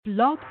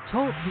Blog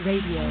Talk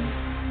Radio.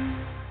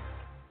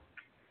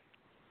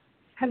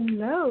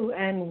 Hello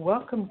and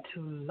welcome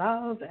to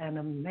Love and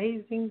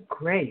Amazing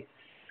Grace.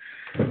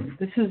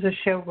 This is a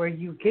show where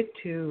you get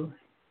to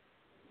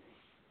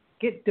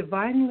get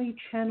divinely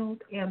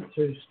channeled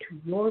answers to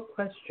your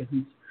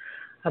questions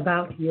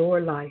about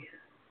your life.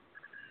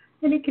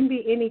 And it can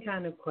be any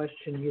kind of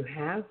question you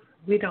have.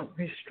 We don't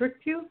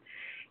restrict you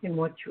in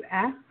what you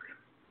ask.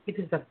 It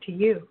is up to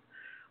you.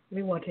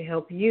 We want to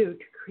help you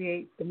to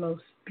create the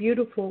most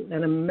beautiful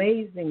and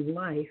amazing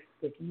life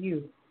that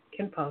you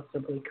can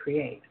possibly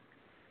create.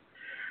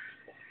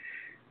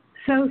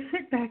 So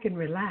sit back and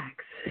relax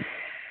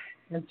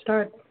and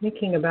start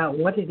thinking about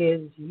what it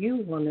is you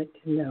wanted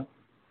to know,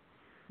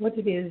 what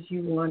it is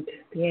you want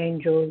the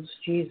angels,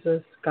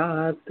 Jesus,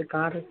 God, the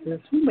goddesses,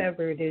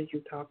 whomever it is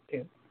you talk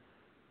to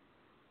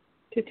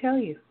tell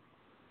you,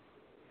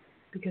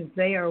 because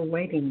they are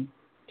waiting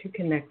to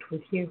connect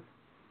with you,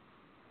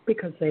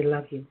 because they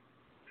love you,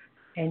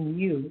 and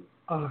you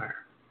are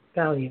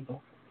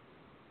valuable.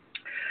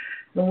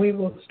 And we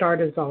will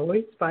start, as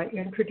always, by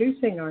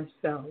introducing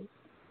ourselves.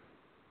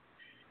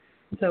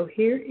 So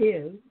here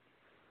is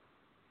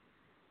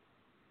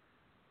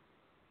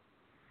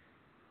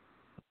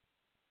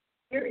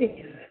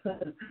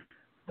the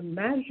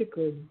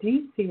magical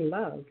DC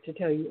Love to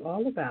tell you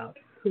all about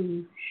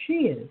who she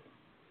is.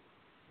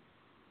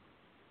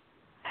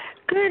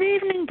 Good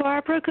evening,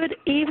 Barbara. Good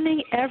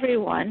evening,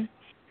 everyone.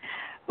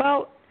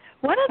 Well,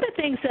 one of the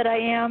things that I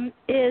am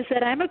is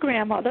that I'm a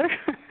grandmother,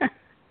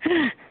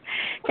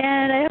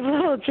 and I have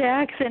little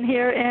Jackson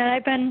here, and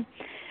I've been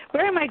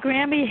wearing my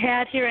Grammy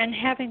hat here and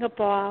having a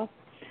ball.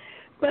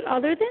 But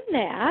other than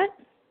that,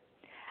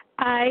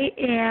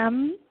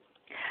 I'm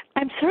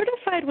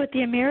certified with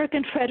the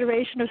American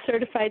Federation of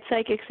Certified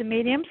Psychics and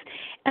Mediums,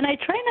 and I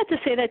try not to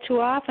say that too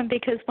often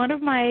because one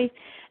of my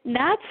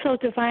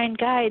not-so-divine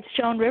guides,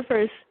 Joan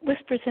Rivers,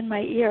 whispers in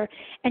my ear,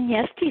 and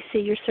yes,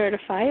 DC, you're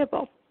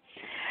certifiable.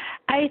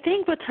 I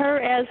think with her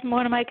as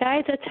one of my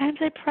guides, at times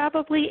I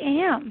probably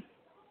am.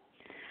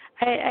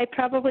 I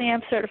probably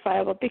am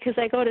certifiable because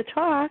I go to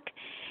talk,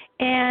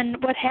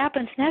 and what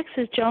happens next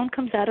is Joan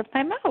comes out of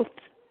my mouth.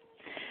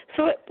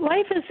 So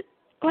life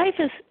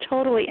is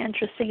totally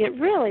interesting. It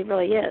really,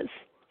 really is.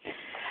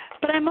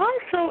 But I'm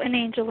also an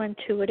angel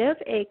intuitive,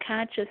 a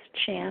conscious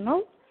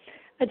channel,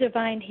 a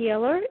divine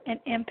healer, an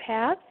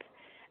empath,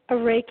 a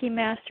Reiki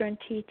master and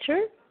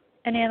teacher,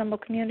 an animal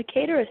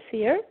communicator, a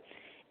seer,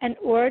 an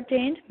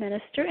ordained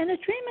minister, and a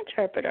dream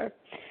interpreter.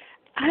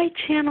 I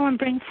channel and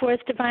bring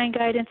forth divine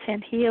guidance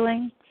and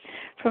healing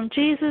from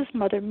Jesus,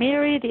 Mother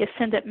Mary, the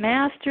Ascended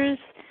Masters,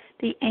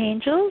 the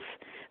angels,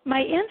 my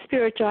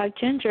in-spirit dog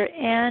Ginger,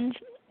 and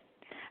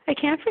I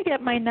can't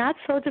forget my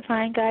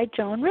not-so-divine guide,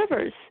 Joan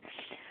Rivers.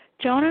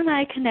 Joan and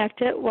I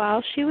connected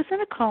while she was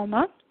in a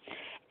coma.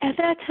 At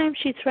that time,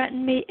 she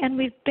threatened me, and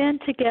we've been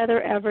together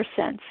ever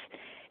since.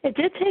 It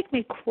did take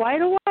me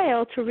quite a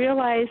while to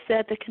realize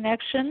that the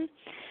connection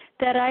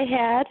that I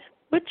had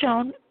with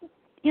Joan,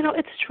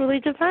 it's truly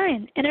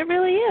divine, and it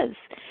really is.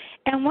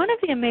 And one of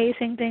the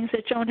amazing things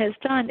that Joan has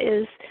done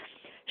is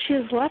she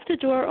has left a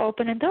door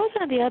open, and those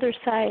on the other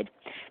side,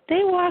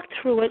 they walk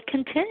through it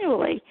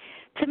continually.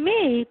 To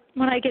me,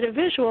 when I get a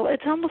visual,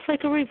 it's almost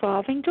like a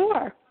revolving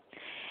door.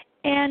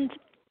 And,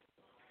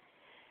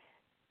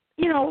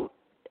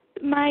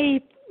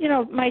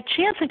 my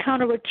chance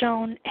encounter with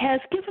Joan has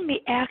given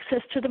me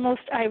access to the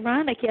most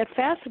ironic yet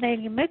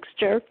fascinating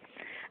mixture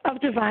of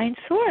divine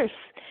source.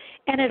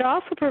 And it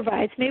also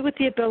provides me with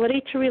the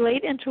ability to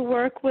relate and to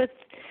work with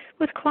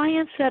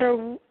clients that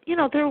are,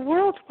 they're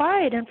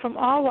worldwide and from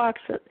all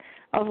walks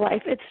of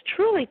life. It's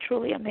truly,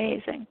 truly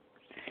amazing.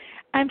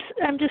 I'm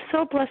just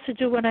so blessed to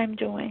do what I'm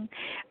doing.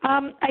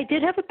 I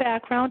did have a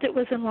background. It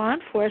was in law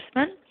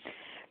enforcement.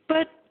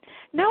 But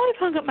now I've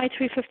hung up my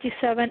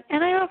 357,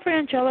 and I offer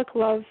angelic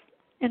love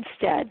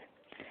instead.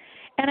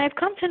 And I've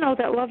come to know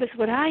that love is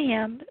what I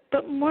am,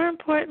 but more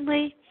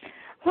importantly,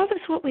 love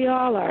is what we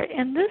all are.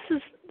 And this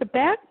is the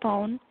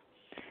backbone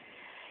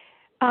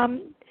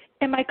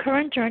in my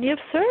current journey of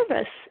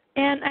service.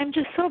 And I'm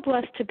just so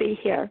blessed to be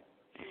here.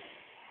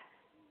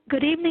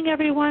 Good evening,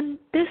 everyone.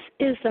 This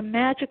is the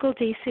magical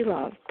DC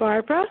Love.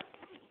 Barbara?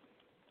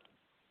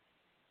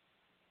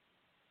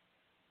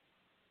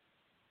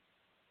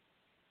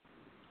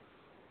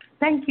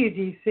 Thank you,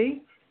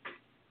 DC.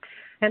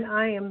 And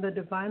I am the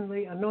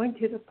divinely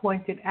anointed,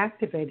 appointed,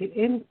 activated,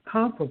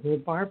 incomparable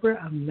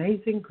Barbara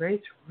Amazing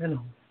Grace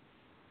Reynolds.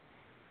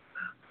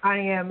 I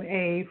am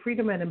a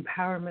freedom and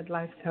empowerment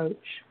life coach,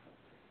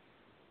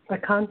 a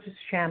conscious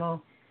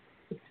channel,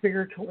 a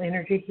spiritual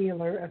energy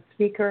healer, a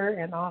speaker,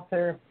 an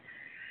author,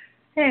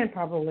 and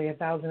probably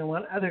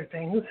 1,001 other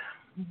things.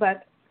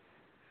 But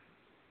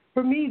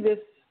for me, this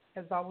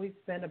has always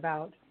been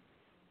about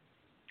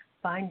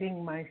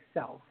finding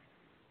myself.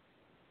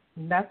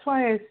 And that's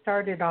why I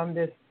started on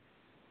this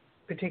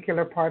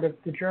particular part of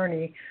the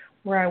journey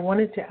where I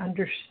wanted to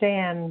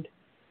understand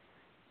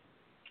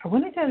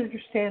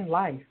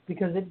life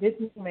because it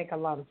didn't make a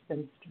lot of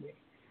sense to me.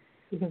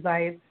 because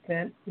I had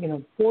spent,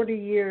 40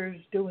 years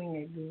doing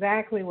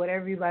exactly what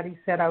everybody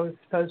said I was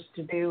supposed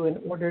to do in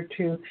order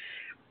to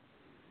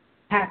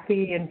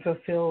happy and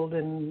fulfilled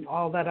and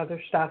all that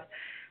other stuff.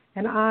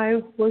 And I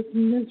was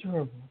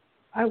miserable.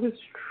 I was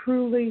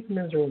truly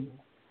miserable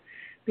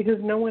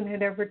because no one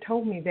had ever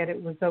told me that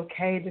it was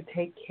okay to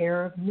take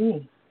care of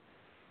me.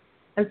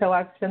 And so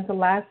I've spent the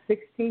last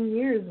 16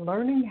 years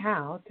learning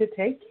how to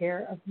take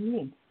care of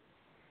me.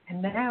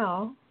 And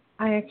now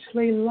I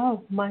actually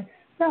love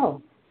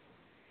myself.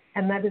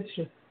 And that is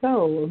just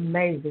so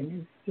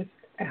amazing.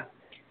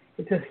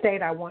 It's a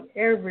state I want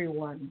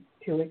everyone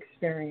to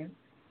experience.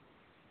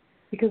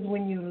 Because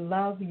when you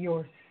love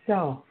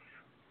yourself,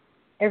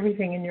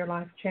 everything in your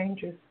life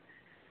changes.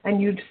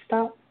 And you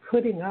stop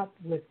putting up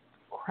with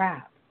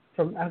crap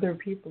from other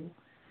people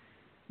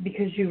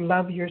because you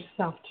love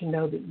yourself to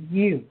know that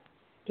you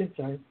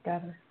deserve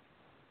better.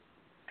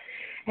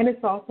 And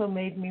it's also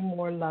made me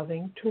more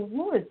loving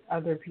towards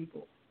other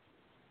people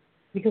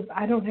because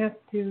I don't have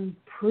to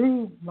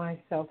prove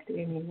myself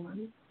to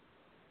anyone.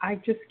 I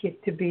just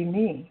get to be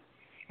me,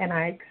 and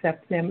I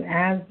accept them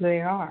as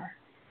they are.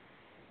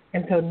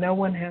 And so no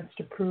one has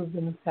to prove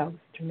themselves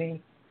to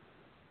me.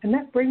 And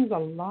that brings a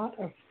lot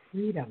of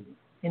freedom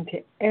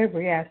into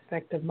every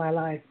aspect of my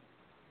life.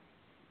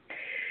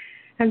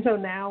 And so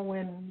now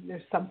when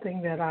there's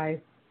something that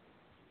I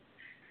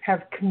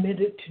have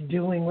committed to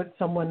doing with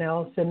someone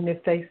else, and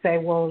if they say,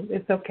 well,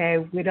 it's okay,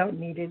 we don't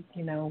need it,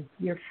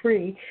 you're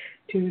free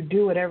to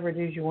do whatever it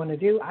is you want to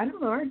do, I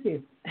don't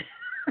argue.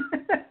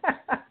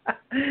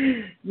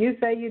 You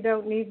say you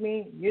don't need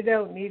me, you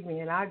don't need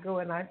me, and I go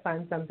and I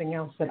find something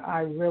else that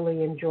I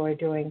really enjoy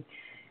doing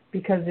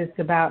because it's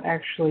about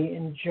actually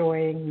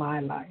enjoying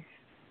my life.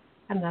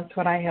 And that's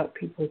what I help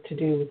people to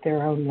do with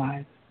their own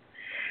lives.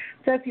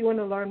 So if you want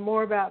to learn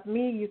more about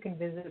me, you can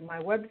visit my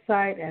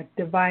website at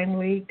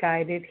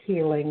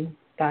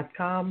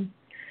divinelyguidedhealing.com.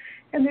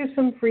 And there's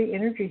some free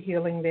energy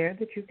healing there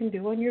that you can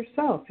do on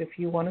yourself if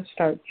you want to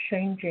start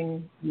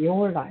changing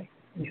your life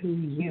and who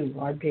you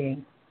are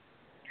being.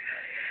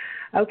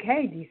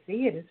 Okay,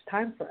 DC, it is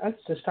time for us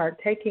to start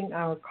taking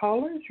our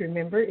callers.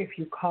 Remember, if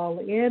you call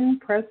in,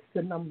 press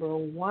the number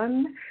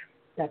 1.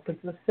 That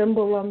puts a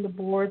symbol on the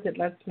board that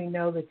lets me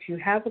know that you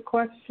have a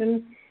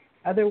question.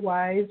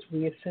 Otherwise,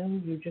 we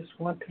assume you just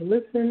want to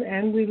listen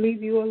and we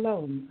leave you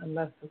alone,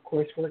 unless, of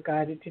course, we're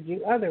guided to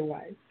do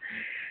otherwise.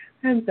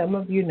 And some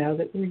of you know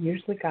that we're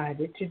usually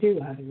guided to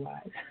do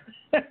otherwise.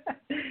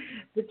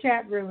 The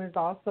chat room is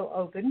also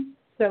open.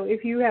 So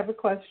if you have a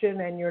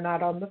question and you're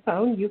not on the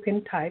phone, you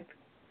can type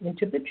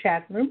into the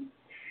chat room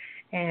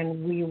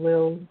and we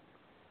will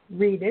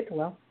read it.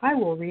 Well, I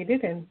will read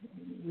it and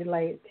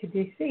relay it to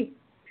DC.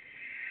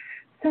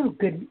 So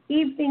good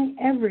evening,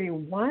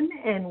 everyone,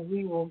 and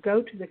we will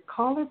go to the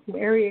caller from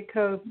area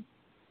code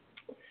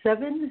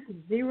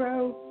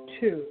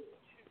 702.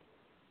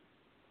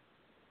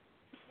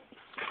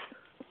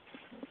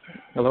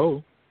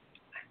 Hello.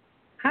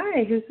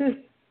 Hi, who's this?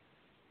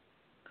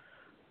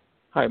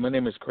 Hi, my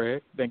name is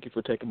Craig. Thank you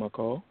for taking my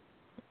call.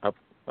 I've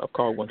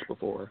called once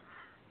before.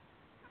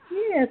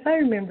 Yes, I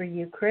remember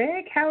you,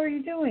 Craig. How are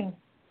you doing?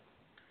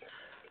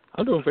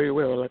 I'm doing very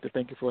well. I'd like to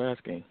thank you for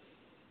asking.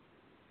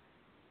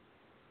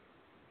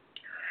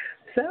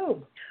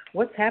 So,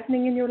 what's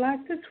happening in your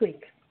life this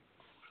week?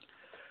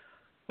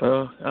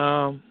 Well,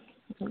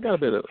 I've got a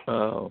bit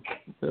of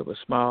a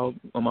smile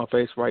on my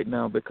face right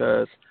now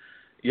because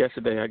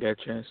yesterday I got a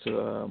chance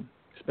to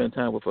spend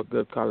time with a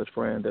good college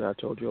friend that I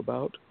told you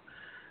about.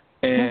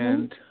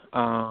 And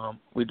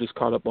we just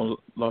caught up on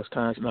lost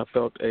times, and I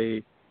felt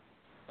a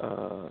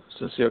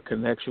sincere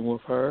connection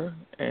with her.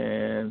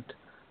 And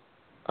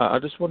I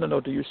just want to know,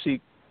 do you see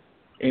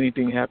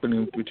anything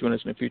happening between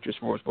us in the future as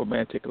far as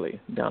romantically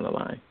down the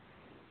line?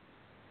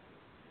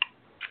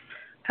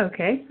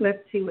 Okay, let's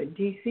see what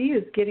DC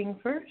is getting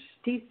first.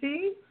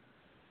 DC?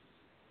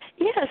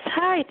 Yes,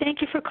 hi. Thank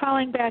you for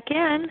calling back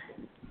in.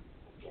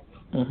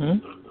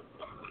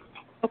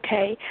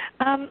 Okay.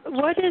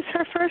 What is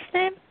her first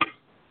name?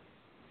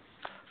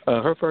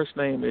 Her first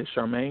name is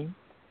Charmaine.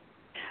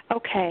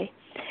 Okay.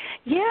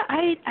 Yeah,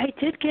 I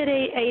did get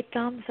a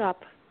thumbs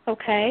up.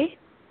 Okay.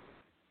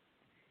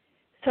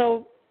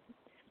 So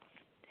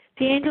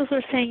the angels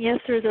are saying yes,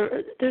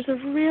 there's a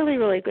really,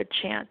 really good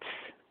chance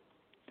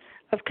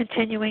of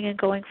continuing and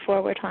going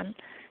forward, hon.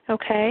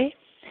 Okay?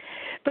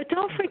 But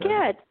don't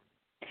forget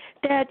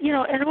that,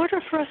 in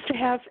order for us to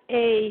have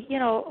a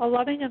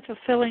loving and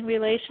fulfilling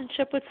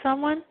relationship with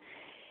someone,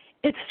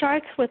 it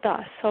starts with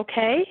us,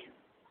 okay?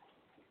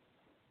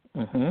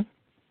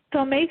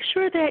 So make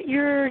sure that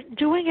you're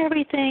doing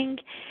everything,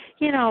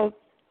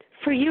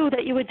 for you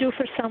that you would do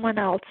for someone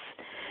else,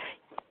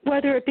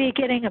 whether it be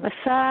getting a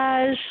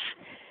massage,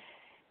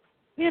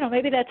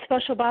 maybe that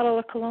special bottle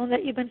of cologne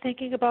that you've been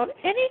thinking about,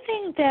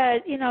 anything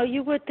that,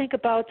 you would think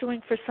about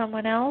doing for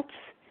someone else,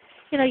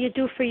 you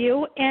do for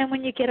you. And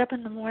when you get up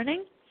in the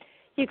morning,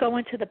 you go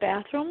into the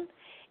bathroom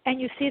and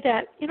you see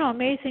that,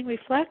 amazing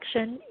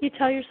reflection, you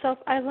tell yourself,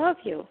 I love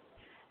you.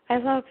 I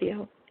love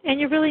you. And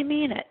you really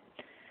mean it.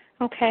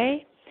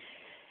 Okay?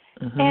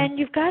 And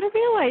you've got to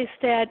realize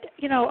that,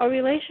 a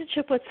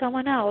relationship with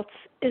someone else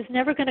is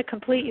never going to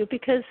complete you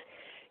because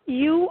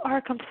you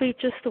are complete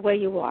just the way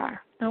you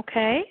are,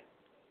 okay?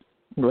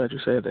 Glad you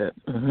said that.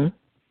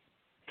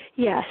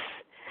 Yes.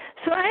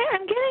 So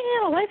I'm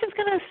getting, life is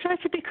going to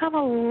start to become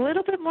a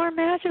little bit more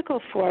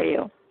magical for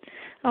you,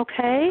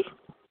 okay?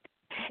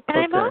 And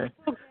I'm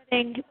also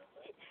getting,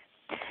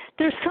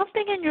 there's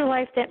something in your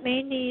life that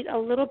may need a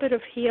little bit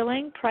of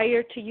healing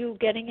prior to you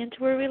getting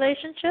into a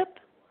relationship.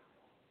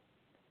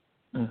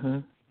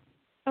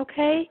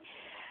 Okay?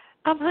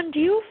 Hon, do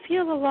you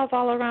feel the love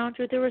all around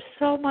you? There is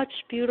so much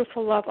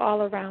beautiful love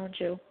all around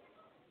you.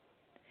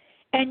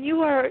 And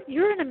you're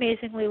an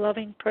amazingly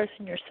loving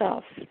person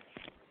yourself.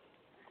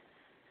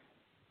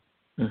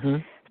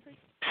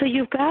 So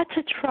you've got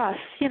to trust,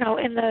 in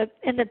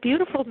the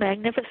beautiful,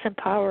 magnificent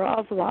power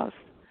of love.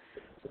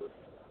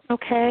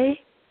 Okay?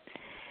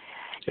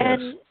 Yes.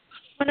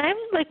 And I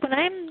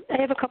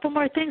have a couple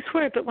more things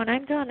for it, but when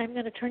I'm done, I'm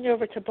going to turn you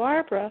over to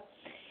Barbara,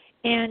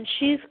 and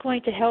she's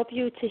going to help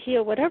you to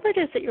heal whatever it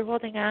is that you're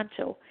holding on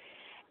to.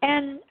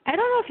 And I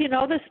don't know if you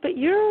know this, but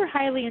you're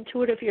highly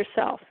intuitive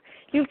yourself.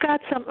 You've got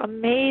some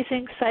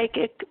amazing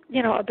psychic,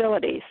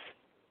 abilities.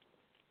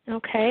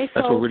 Okay?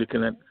 That's what really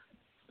connect.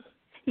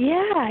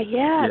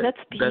 Yeah, that's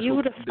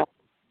beautiful.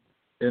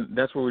 And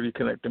that's what really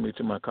connected me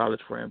to my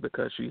college friend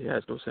because she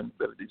has those same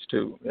abilities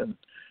too. And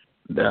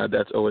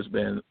that's always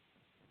been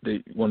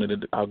one of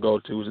our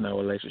go-tos in our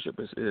relationship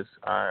is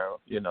our,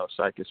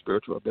 psychic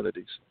spiritual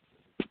abilities.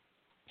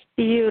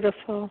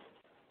 Beautiful.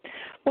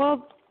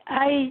 Well,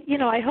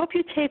 I hope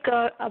you take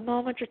a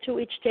moment or two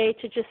each day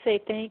to just say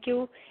thank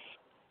you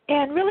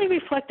and really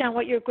reflect on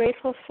what you're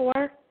grateful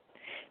for,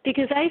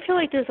 because I feel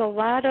like there's a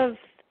lot of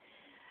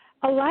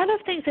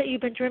things that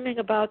you've been dreaming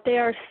about.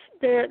 They're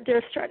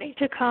starting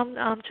to come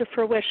to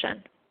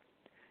fruition.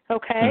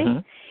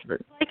 Okay?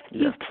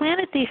 You've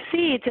planted these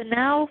seeds, and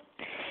now,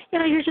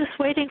 you're just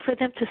waiting for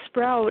them to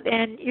sprout,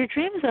 and your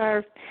dreams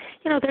are,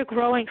 they're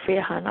growing for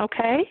you, hon.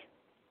 Okay?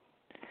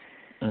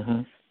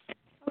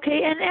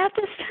 Okay, and at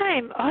this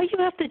time, all you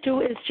have to do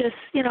is just,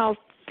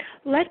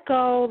 let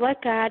go,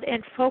 let God,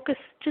 and focus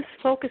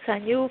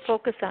on you,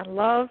 focus on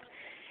love.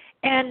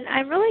 And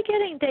I'm really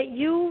getting that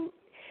you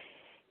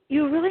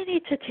really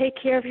need to take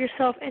care of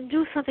yourself and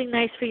do something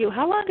nice for you.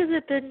 How long has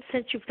it been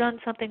since you've done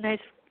something nice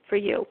for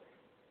you?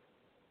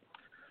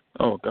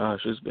 Oh gosh,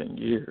 it's been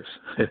years.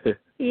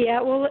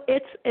 Yeah, well,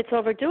 it's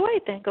overdue, I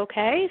think.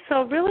 Okay,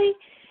 so really,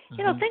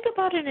 think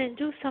about it and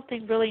do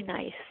something really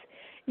nice.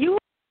 You are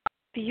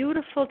a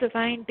beautiful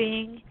divine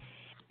being,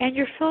 and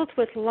you're filled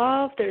with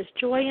love. There's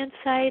joy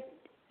inside,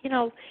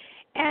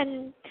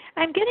 and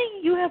I'm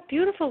getting you have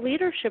beautiful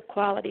leadership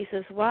qualities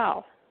as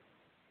well.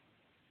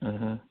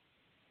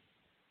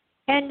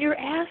 And you're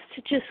asked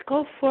to just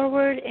go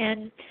forward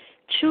and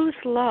choose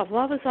love.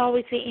 Love is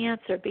always the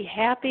answer. Be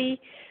happy,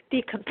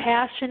 be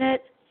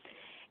compassionate,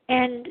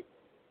 and,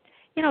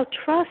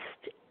 trust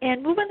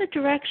and move in the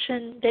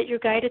direction that you're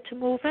guided to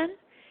move in,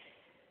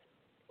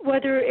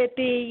 whether it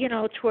be,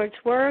 towards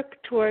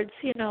work, towards,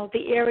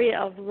 the area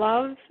of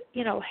love,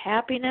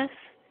 happiness,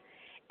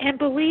 and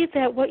believe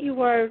that what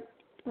you are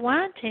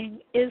wanting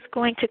is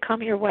going to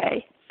come your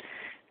way.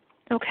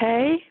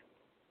 Okay?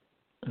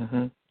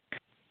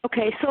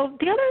 Okay, so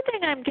the other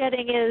thing I'm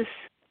getting is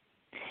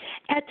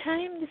at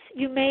times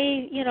you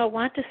may,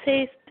 want to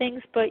say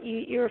things, but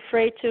you're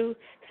afraid to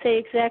say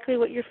exactly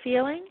what you're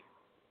feeling.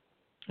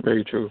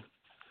 Very true.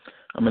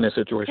 I'm in that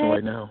situation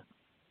right now.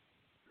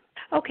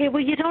 Okay,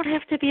 well, you don't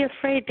have to be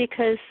afraid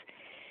because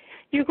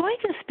you're going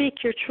to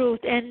speak your truth,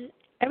 and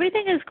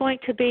everything is going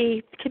to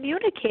be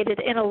communicated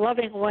in a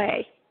loving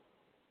way.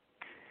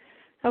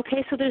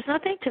 Okay, so there's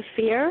nothing to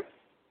fear.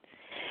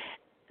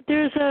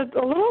 There's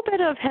a little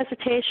bit of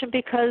hesitation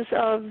because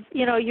of,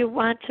 you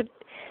want to,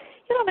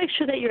 make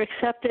sure that you're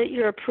accepted,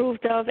 you're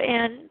approved of,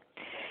 and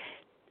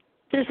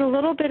there's a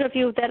little bit of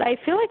you that I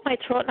feel like my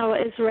throat now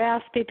is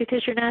raspy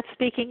because you're not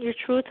speaking your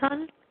truth,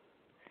 hon.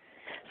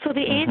 So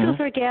the angels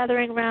are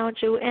gathering around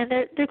you, and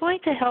they're going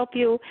to help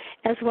you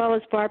as well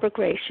as Barbara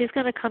Grace. She's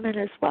going to come in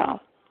as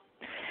well.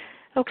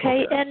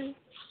 Okay, and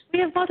we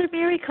have Mother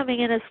Mary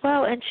coming in as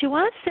well, and she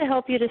wants to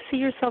help you to see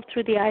yourself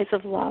through the eyes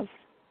of love.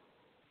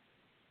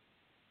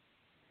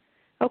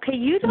 Okay,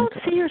 you don't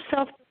see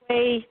yourself the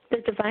way the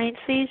divine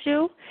sees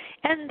you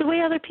and the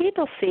way other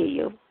people see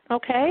you,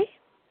 okay?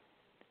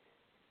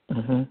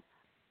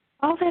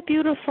 All that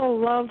beautiful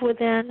love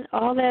within,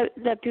 all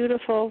that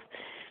beautiful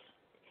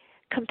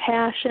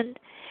compassion,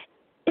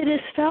 it is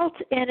felt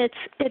and it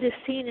is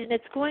seen, and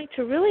it's going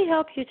to really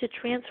help you to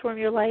transform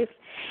your life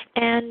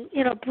and,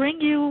 bring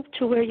you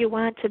to where you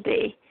want to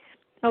be,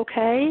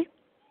 okay?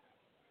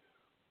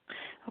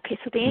 Okay,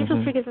 so the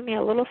angels are giving me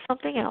a little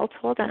something else.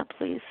 Hold on,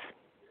 please.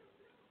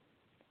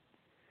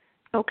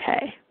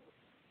 Okay,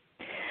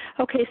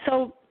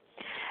 so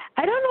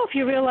I don't know if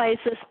you realize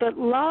this, but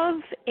love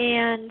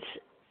and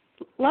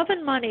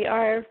money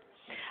are,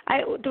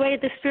 the way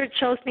the Spirit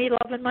shows me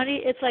love and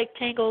money, it's like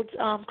tangled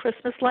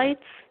Christmas lights.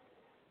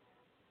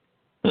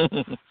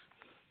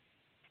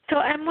 So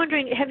I'm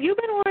wondering, have you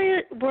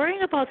been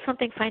worrying about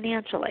something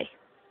financially?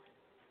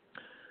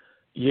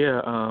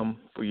 Yeah,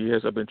 for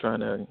years I've been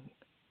trying to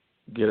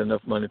get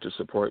enough money to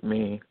support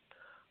me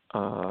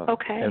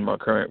and my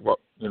current,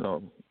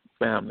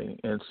 family,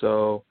 and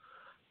so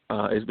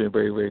it's been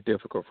very, very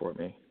difficult for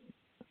me.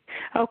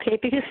 Okay,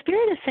 because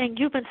Spirit is saying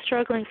you've been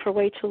struggling for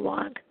way too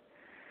long.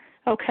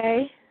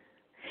 Okay?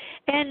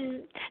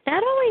 And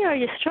not only are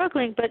you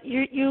struggling, but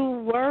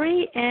you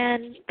worry,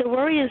 and the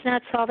worry is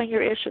not solving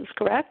your issues,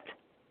 correct?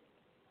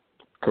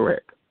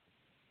 Correct.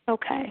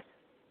 Okay.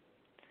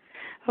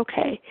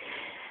 Okay.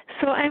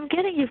 So I'm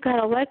getting you've got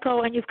to let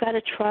go and you've got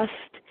to trust.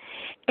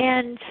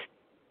 And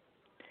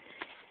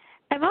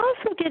I'm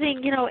also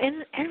getting,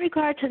 in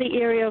regard to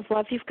the area of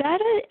love, you've got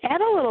to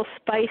add a little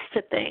spice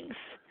to things.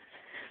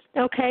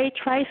 Okay?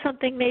 Try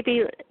something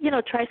maybe,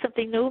 try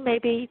something new.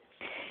 Maybe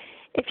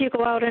if you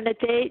go out on a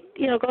date,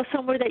 go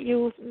somewhere that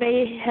you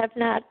may have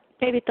not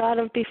maybe thought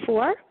of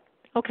before.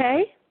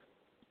 Okay?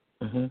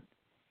 Mm-hmm.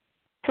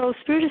 So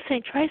Spirit is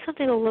saying try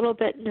something a little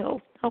bit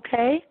new.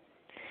 Okay?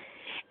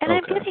 And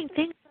I'm getting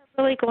things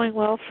are really going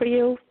well for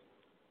you.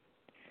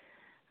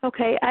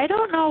 Okay, I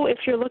don't know if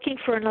you're looking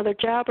for another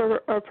job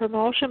or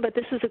promotion, but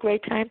this is a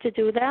great time to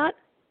do that.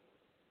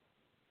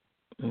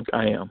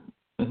 I am.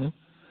 Mm-hmm.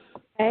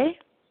 Okay.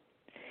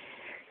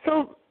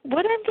 So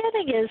what I'm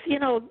getting is,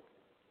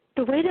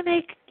 the way to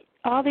make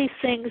all these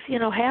things,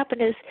 happen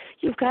is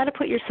you've got to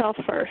put yourself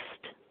first.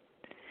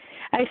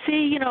 I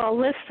see, a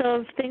list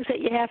of things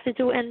that you have to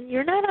do, and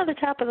you're not on the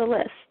top of the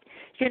list.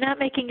 You're not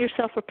making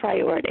yourself a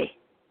priority.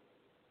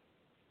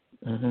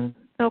 Mm-hmm.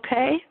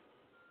 Okay?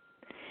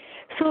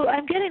 So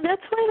I'm getting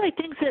that's why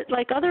things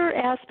that other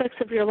aspects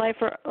of your life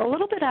are a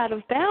little bit out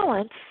of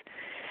balance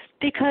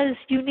because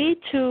you need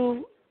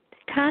to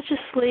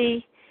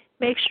consciously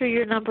make sure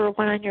you're number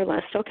one on your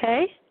list,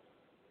 okay?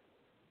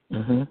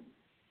 Mhm.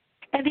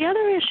 And the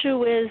other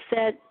issue is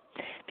that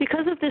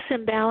because of this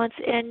imbalance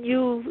and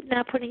you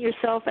not putting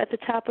yourself at the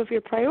top of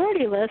your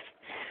priority list,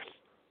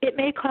 it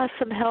may cause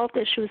some health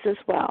issues as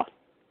well.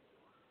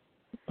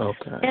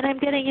 Okay. And I'm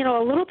getting,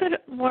 a little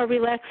bit more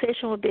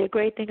relaxation would be a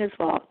great thing as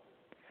well.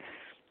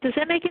 Does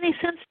that make any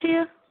sense to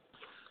you?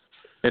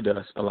 It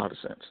does. A lot of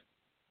sense.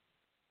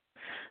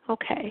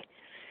 Okay.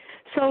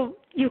 So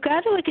you've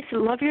got to,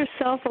 love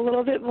yourself a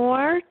little bit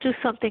more, do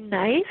something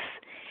nice,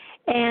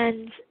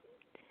 and,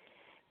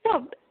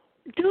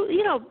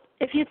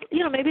 if you,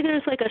 maybe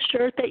there's a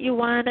shirt that you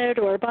wanted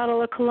or a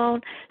bottle of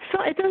cologne.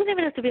 So it doesn't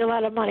even have to be a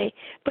lot of money,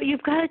 but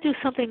you've got to do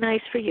something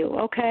nice for you,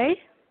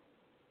 okay?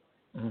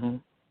 Mhm.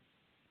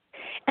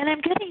 And I'm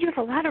getting you have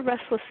a lot of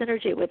restless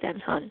energy within,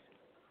 hon.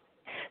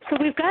 So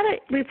we've got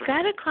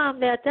to calm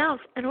that down.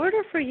 In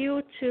order for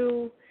you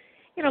to,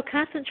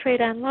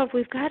 concentrate on love,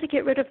 we've got to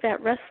get rid of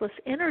that restless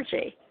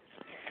energy.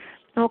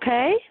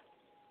 Okay?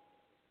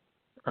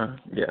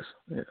 Yes.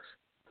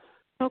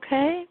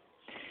 Okay.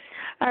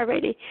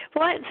 Alrighty.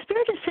 Well,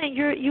 Spirit is saying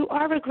you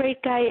are a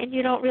great guy, and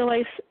you don't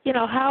realize,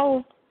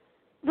 how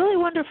really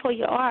wonderful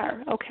you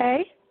are.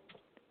 Okay.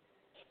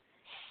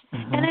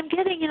 Mm-hmm. And I'm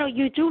getting,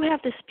 you do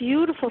have this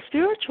beautiful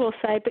spiritual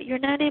side, but you're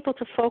not able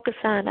to focus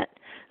on it.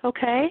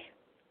 Okay.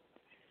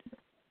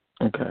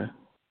 Okay.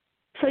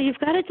 So you've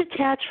got to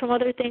detach from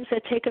other things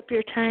that take up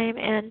your time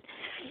and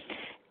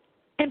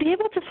be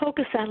able to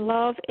focus on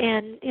love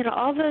and,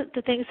 all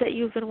the things that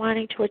you've been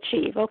wanting to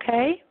achieve,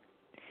 okay?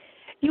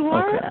 You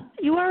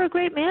are a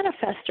great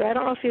manifester. I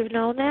don't know if you've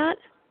known that.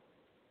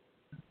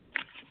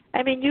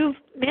 I mean, you've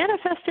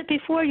manifested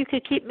before. You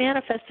could keep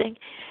manifesting.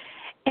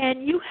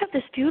 And you have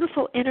this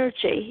beautiful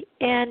energy,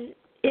 and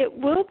it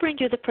will bring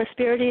you the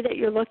prosperity that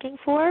you're looking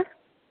for.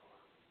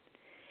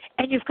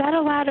 And you've got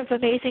a lot of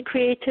amazing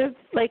creative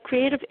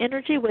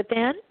energy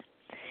within,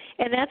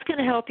 and that's going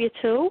to help you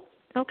too,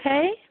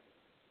 okay?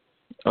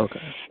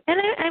 Okay. And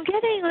I'm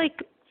getting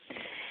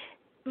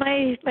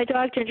my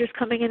dog Ginger's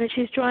coming in and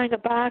she's drawing a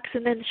box,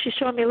 and then she's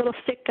showing me a little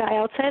stick guy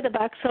outside the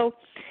box. So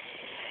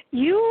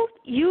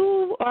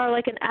you are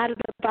like an out of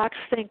the box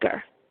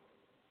thinker.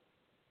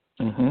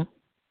 Mhm.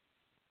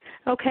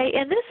 Okay,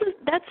 and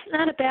that's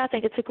not a bad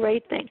thing. It's a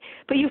great thing.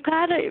 But you've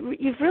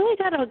really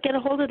got to get a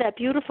hold of that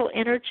beautiful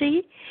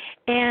energy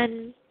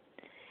and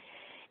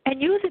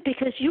use it,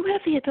 because you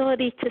have the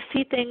ability to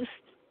see things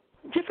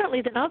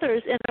differently than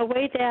others in a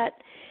way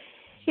that,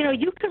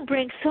 you can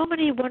bring so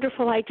many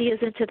wonderful ideas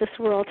into this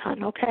world,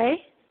 hon,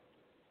 okay?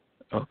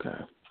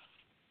 Okay.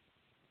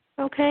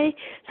 Okay?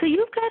 So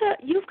you've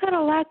got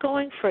a lot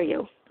going for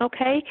you,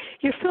 okay?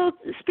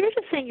 Spirit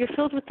is saying you're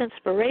filled with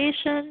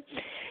inspiration.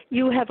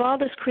 You have all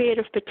this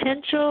creative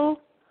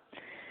potential,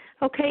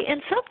 okay?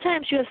 And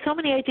sometimes you have so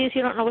many ideas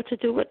you don't know what to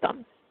do with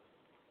them.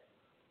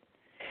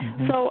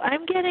 Mm-hmm. So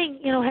I'm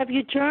getting, have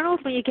you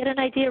journaled? When you get an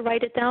idea,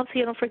 write it down so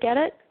you don't forget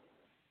it?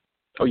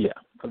 Oh, yeah.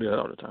 I do that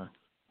all the time.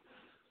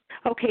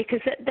 Okay, because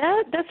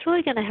that's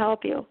really going to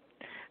help you,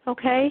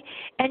 okay?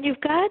 And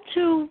you've got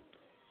to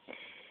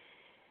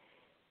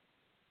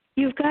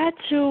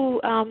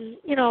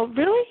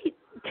really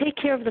take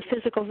care of the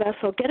physical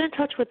vessel. Get in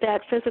touch with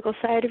that physical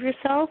side of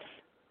yourself,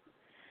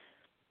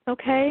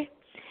 okay?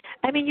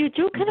 I mean, you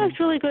do connect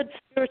really good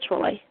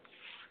spiritually.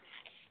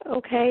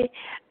 Okay,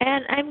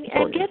 and I'm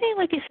getting,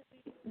 like you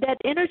said, that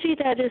energy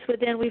that is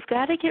within. We've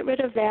got to get rid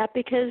of that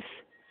because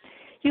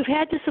you've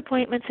had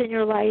disappointments in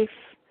your life.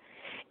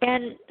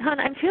 And, hon,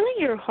 I'm feeling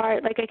your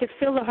heart. Like I could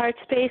feel the heart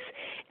space,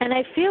 and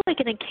I feel like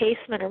an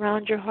encasement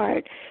around your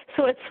heart.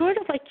 So it's sort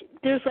of like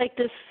there's like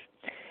this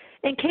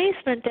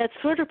encasement that's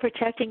sort of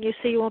protecting you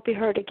so you won't be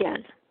hurt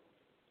again.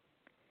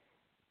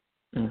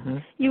 Mm-hmm.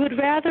 You would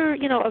rather,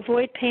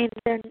 avoid pain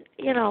than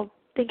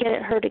get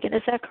it hurt again.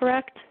 Is that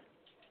correct?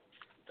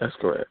 That's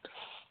correct.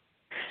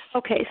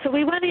 Okay, so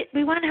we want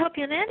to help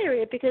you in that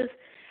area because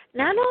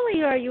not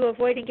only are you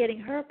avoiding getting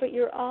hurt, but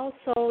you're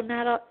also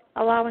not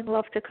allowing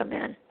love to come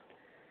in.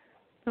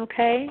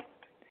 Okay?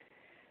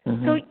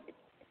 Mm-hmm. So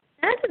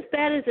not as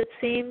bad as it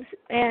seems,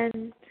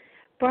 and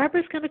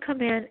Barbara's going to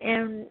come in,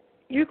 and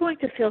you're going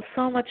to feel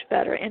so much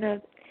better in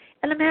a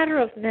matter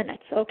of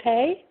minutes,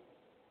 okay?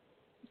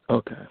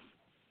 Okay.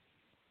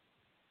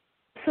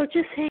 So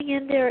just hang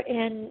in there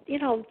and,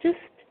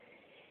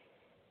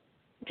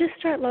 just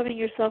start loving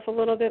yourself a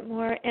little bit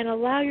more and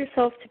allow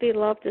yourself to be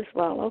loved as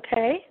well,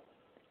 okay?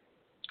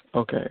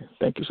 Okay.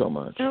 Thank you so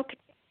much. Okay.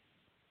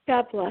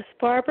 God bless.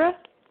 Barbara?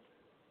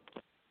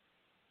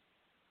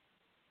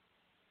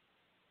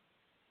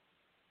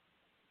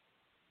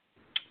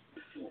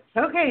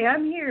 Okay,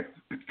 I'm here.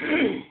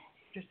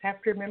 Just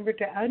have to remember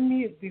to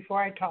unmute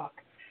before I talk.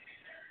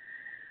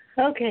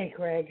 Okay,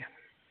 Greg.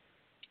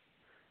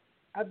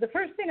 The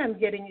first thing I'm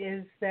getting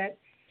is that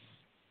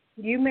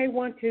you may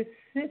want to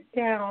sit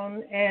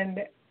down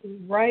and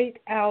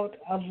write out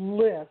a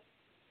list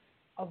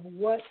of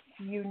what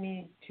you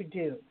need to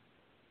do.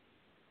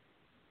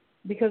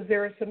 Because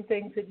there are some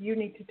things that you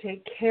need to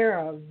take care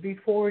of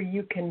before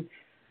you can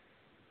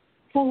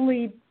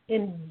fully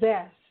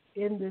invest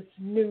in this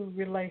new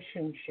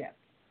relationship.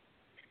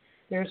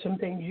 There are some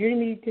things you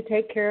need to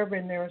take care of,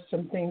 and there are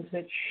some things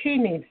that she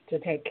needs to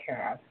take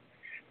care of.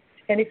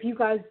 And if you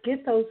guys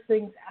get those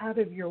things out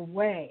of your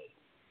way,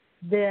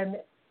 then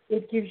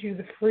it gives you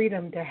the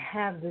freedom to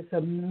have this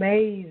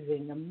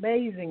amazing,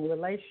 amazing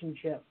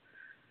relationship,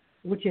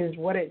 which is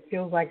what it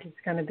feels like it's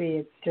going to be.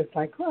 It's just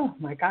like, oh,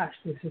 my gosh,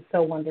 this is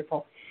so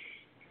wonderful.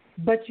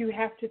 But you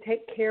have to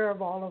take care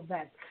of all of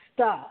that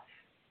stuff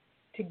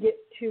to get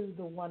to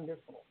the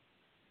wonderful.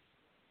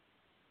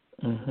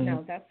 Mm-hmm.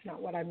 No, that's not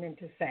what I meant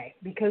to say,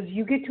 because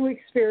you get to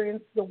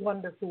experience the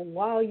wonderful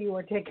while you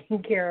are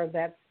taking care of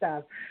that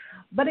stuff.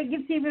 But it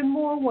gets even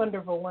more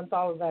wonderful once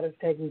all of that is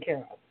taken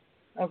care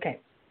of. Okay.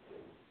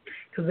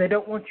 Because they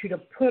don't want you to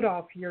put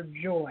off your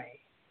joy.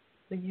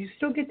 So you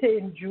still get to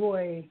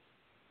enjoy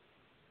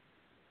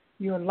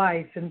your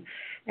life and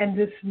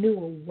this new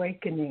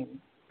awakening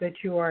that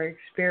you are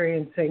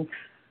experiencing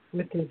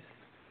with this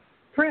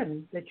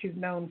friend that you've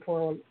known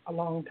for a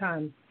long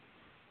time.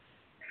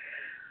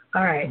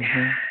 All right.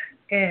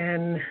 Mm-hmm.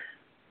 And,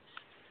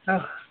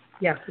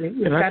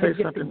 we've got to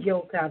get the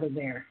guilt out of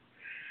there.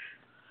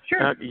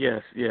 Sure.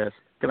 Yes.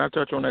 Can I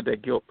touch on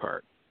that guilt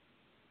part?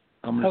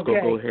 I'm just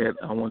gonna go ahead.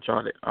 I want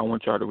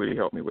y'all to really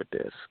help me with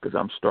this because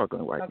I'm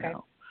struggling right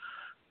now.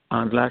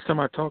 Last time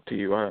I talked to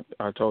you,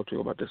 I talked to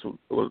you about this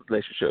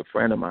relationship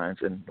friend of mine's,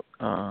 and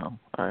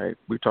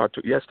we talked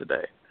to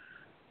yesterday.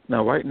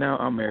 Now, right now,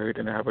 I'm married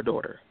and I have a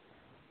daughter,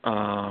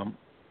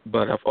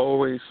 but I've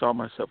always saw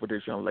myself with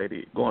this young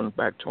lady going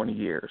back 20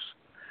 years,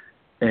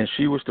 and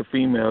she was the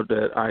female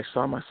that I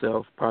saw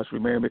myself possibly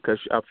marrying because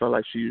I felt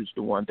like she was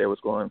the one that was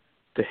going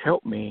to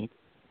help me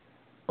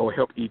or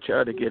help each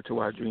other get to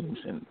our dreams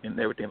and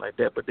everything like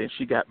that. But then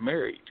she got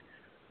married,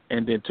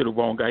 and then to the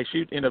wrong guy.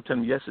 She ended up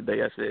telling me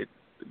yesterday, I said,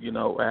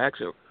 I asked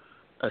her,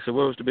 I said,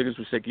 what was the biggest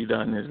mistake you've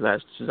done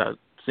since I've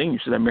seen you?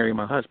 She said, I married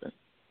my husband.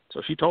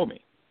 So she told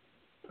me.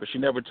 But she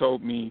never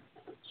told me,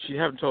 she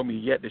haven't told me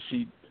yet that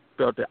she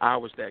felt that I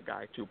was that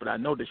guy too, but I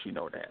know that she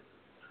know that.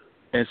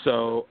 And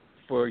so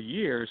for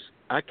years,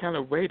 I kind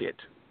of waited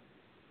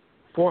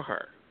for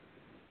her.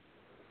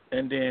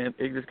 And then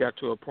it just got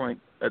to a point,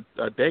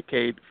 a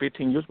decade,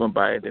 15 years went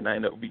by, and then I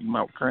ended up meeting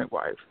my current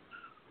wife,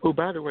 who,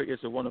 by the way, is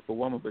a wonderful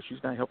woman, but she's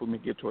not helping me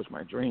get towards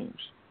my dreams.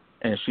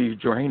 And she's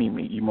draining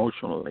me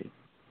emotionally.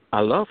 I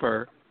love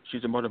her.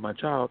 She's the mother of my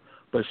child,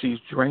 but she's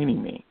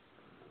draining me.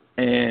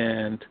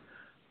 And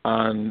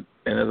a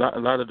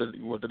lot of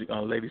what the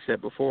lady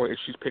said before is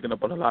she's picking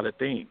up on a lot of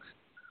things.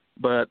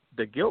 But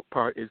the guilt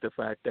part is the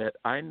fact that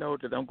I know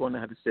that I'm going to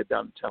have to sit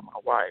down and tell my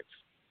wife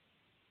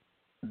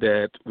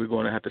that we're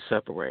going to have to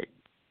separate.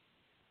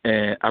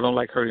 And I don't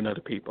like hurting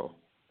other people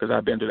because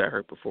I've been through that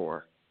hurt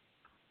before.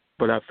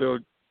 But I feel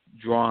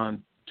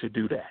drawn to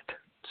do that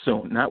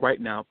soon. Not right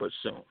now, but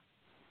soon.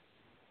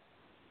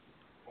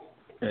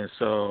 And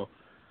so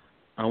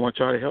I want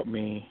y'all to help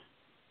me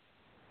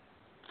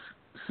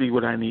see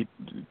what I need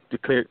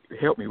to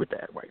help me with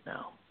that right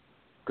now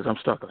because I'm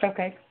stuck on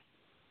it.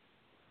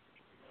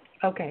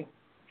 Okay.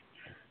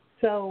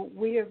 So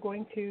we're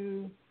going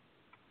to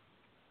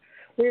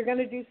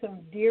do some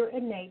Dear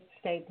Innate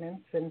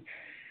statements, and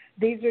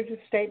These are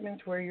just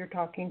statements where you're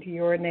talking to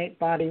your innate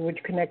body, which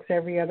connects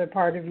every other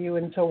part of you.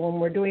 And so when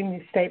we're doing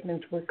these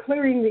statements, we're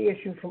clearing the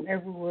issue from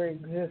everywhere it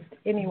exists,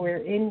 anywhere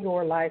in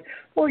your life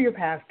or your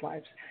past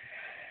lives.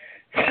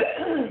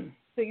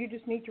 So you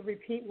just need to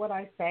repeat what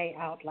I say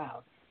out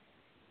loud.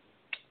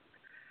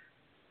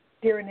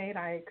 Dear innate,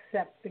 I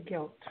accept the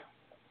guilt.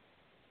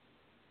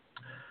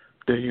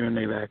 Dear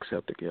innate, I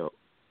accept the guilt.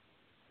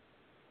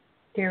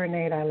 Dear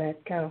innate, I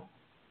let go.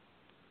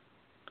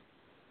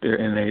 Dear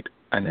innate,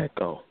 I let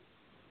go.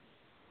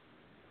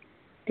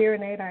 Dear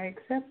innate, I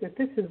accept that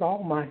this is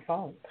all my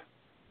fault.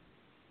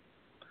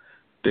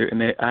 Dear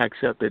innate, I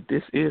accept that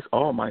this is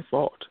all my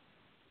fault.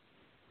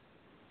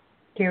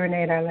 Dear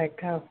innate, I let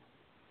go.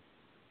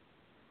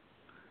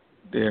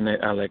 Dear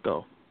innate, I let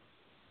go.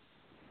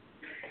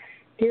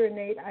 Dear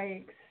innate,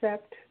 I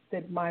accept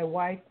that my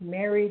wife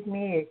married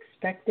me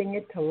expecting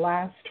it to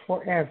last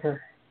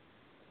forever.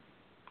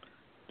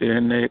 Dear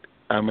innate,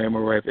 I married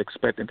my wife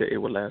expecting that it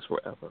would last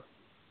forever.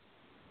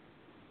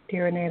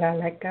 Dear innate, I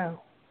let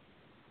go.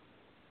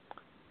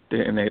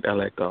 Dear innate, I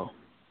let go.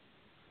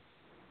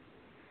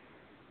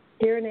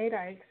 Dear innate,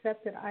 I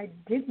accept that I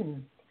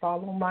didn't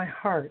follow my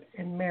heart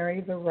and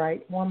marry the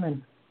right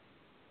woman.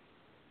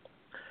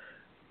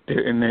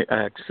 Dear innate,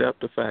 I accept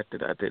the fact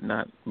that I did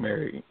not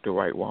marry the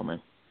right woman.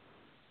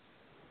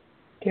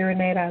 Dear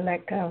innate, I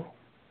let go.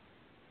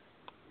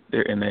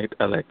 Dear innate,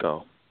 I let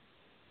go.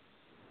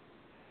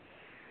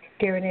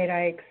 Dear innate,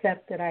 I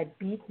accept that I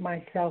beat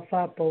myself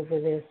up over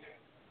this.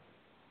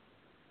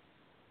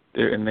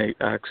 Dear innate,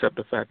 I accept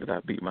the fact that I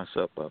beat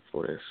myself up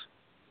for this.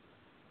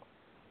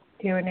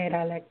 Dear innate,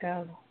 I let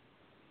go.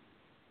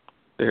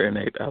 Dear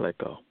innate, I let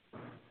go.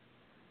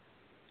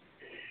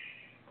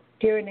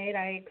 Dear innate,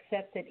 I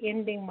accept that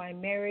ending my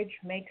marriage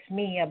makes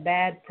me a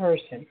bad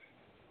person.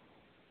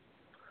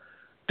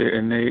 Dear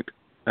innate,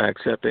 I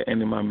accept that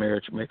ending my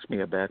marriage makes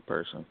me a bad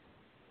person.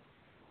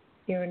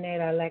 Dear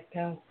innate, I let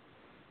go.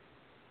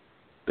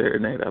 Dear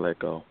innate, I let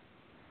go.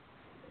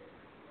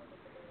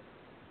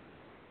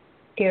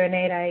 Dear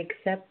innate, I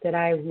accept that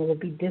I will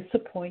be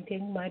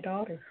disappointing my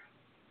daughter.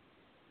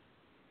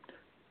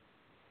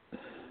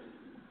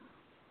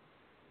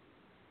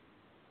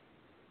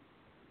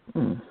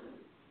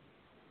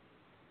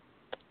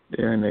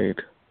 Dear innate,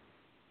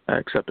 I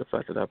accept the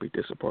fact that I'll be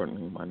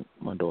disappointing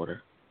my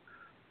daughter.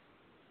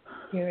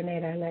 Dear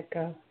innate, I let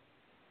go.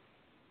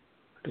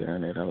 Dear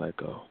innate, I let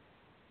go.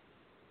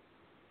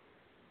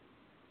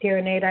 Dear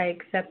innate, I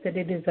accept that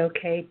it is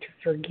okay to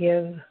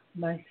forgive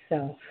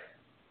myself.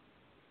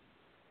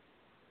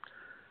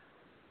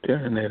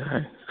 Dear innate,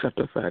 I accept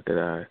the fact that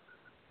I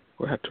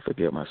will have to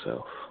forgive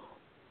myself.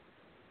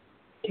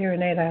 Dear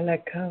innate, I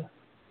let go.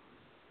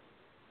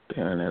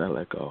 Dear innate, I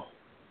let go.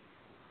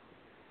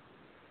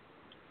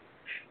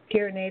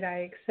 Dear innate,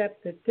 I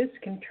accept that this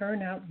can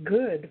turn out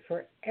good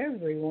for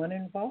everyone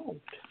involved.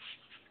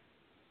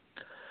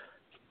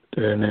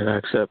 Dear innate, I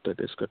accept that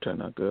this could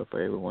turn out good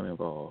for everyone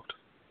involved.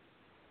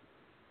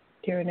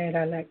 Dear innate,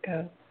 I let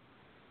go.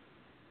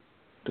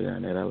 Dear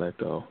innate, I let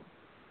go.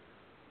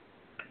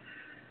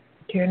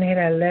 Dear innate,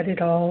 I let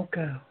it all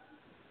go.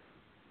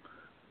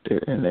 Dear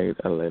innate,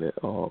 I let it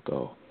all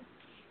go.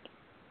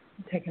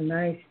 Take a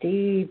nice,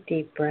 deep,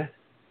 deep breath.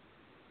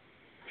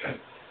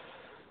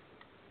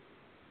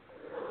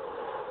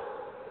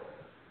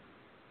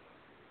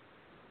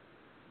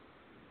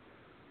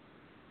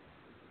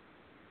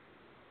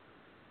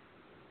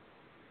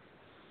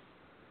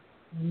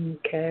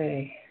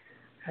 Okay.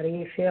 How do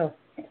you feel?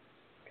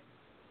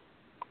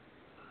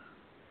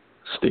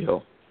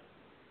 Still.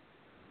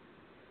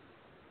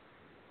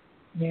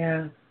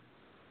 Yeah.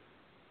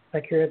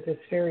 Like you're at this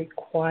very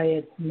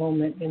quiet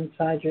moment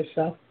inside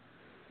yourself.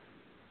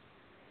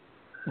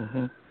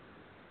 Mhm.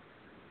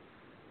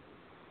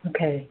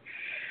 Okay.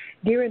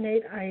 Dear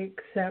innate, I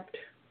accept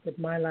that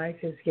my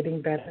life is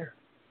getting better.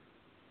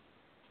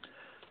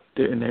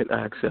 Dear innate,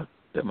 I accept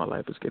that my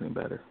life is getting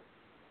better.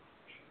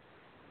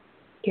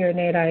 Dear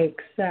innate, I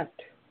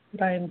accept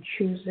that I am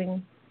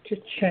choosing to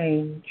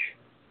change.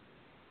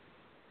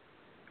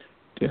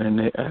 Dear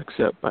innate, I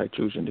accept by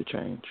choosing to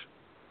change.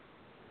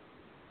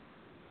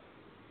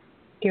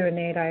 Dear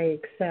innate, I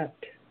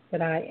accept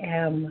that I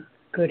am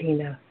good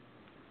enough.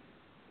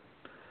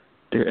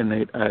 Dear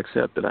innate, I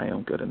accept that I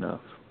am good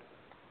enough.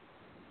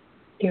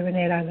 Dear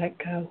innate, I let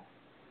go.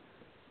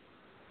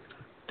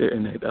 Dear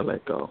innate, I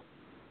let go.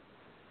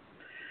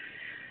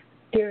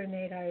 Dear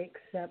innate, I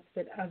accept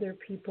that other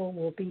people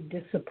will be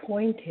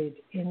disappointed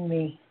in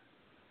me.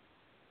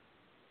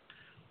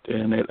 Dear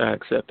innate, I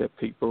accept that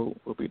people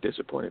will be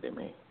disappointed in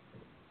me.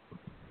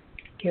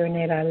 Dear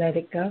innate, I let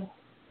it go.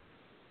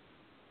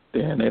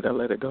 Dear innate, I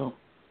let it go.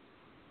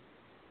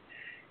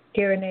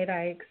 Dear innate,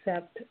 I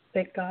accept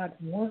that God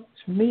wants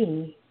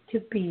me to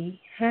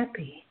be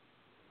happy.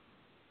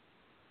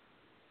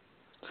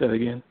 Say it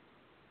again.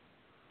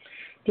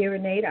 Dear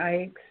innate,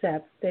 I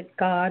accept that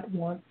God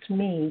wants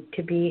me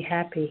to be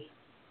happy.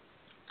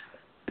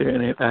 Dear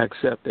innate, I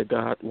accept that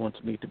God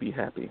wants me to be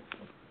happy.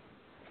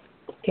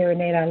 Dear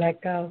innate, I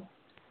let go.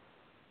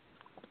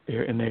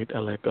 Dear innate, I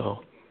let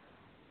go.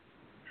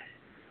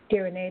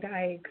 Dear Nate,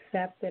 I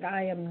accept that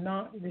I am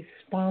not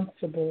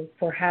responsible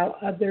for how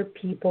other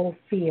people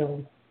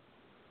feel.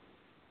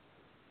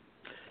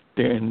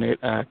 Dear Nate,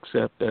 I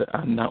accept that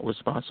I'm not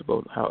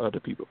responsible for how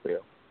other people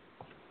feel.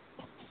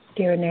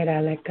 Dear Nate,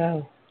 I let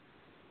go.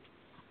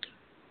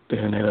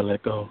 Dear Nate, I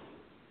let go.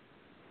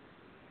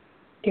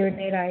 Dear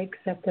Nate, I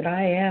accept that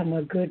I am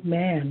a good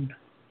man.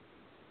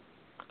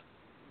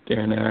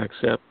 Dear Nate, I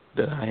accept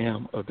that I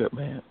am a good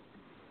man.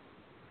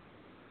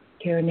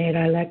 Dear Nate,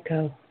 I let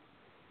go.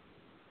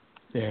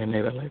 Dear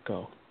Nate, I let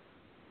go.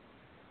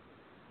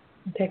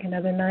 Take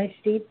another nice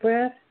deep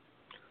breath.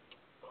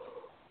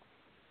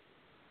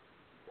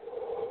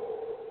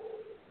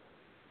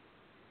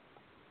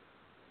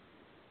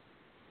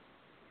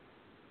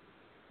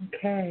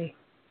 Okay.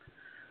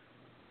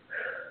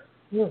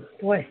 Oh,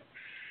 boy.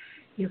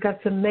 You've got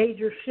some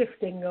major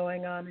shifting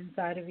going on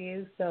inside of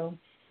you, so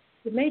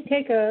it may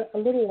take a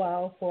little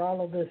while for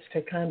all of this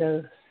to kind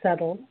of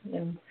settle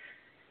and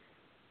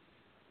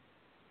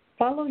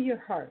follow your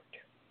heart.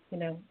 You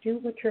know, do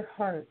what your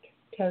heart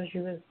tells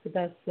you is the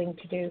best thing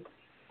to do.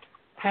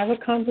 Have a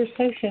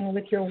conversation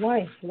with your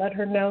wife. Let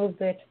her know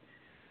that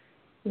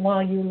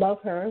while you love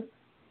her,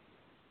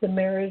 the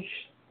marriage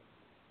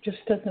just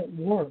doesn't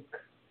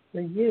work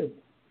for you.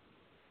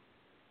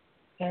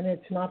 And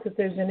it's not that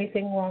there's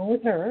anything wrong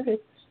with her.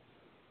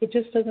 It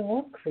just doesn't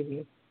work for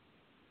you.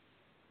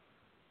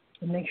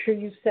 And make sure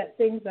you set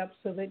things up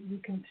so that you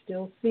can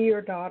still see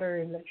your daughter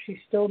and that she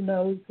still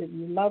knows that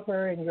you love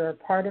her and you're a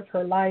part of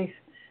her life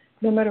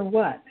no matter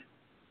what,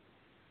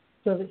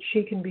 so that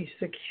she can be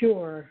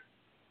secure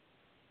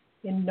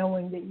in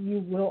knowing that you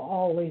will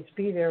always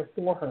be there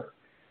for her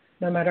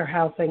no matter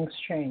how things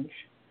change.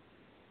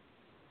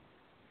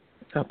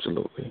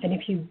 Absolutely. And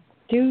if you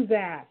do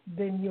that,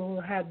 then you'll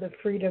have the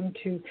freedom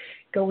to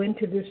go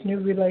into this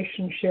new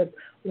relationship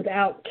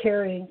without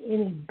carrying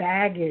any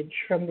baggage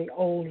from the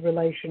old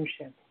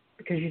relationship,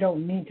 because you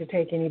don't need to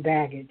take any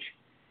baggage.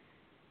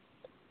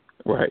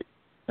 Right,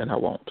 and I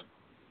won't.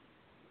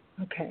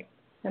 Okay.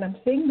 And I'm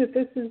seeing that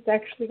this is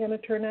actually going to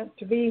turn out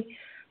to be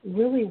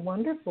really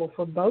wonderful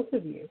for both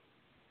of you.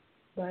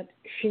 But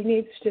she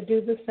needs to do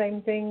the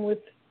same thing with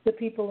the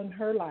people in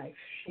her life.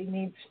 She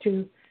needs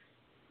to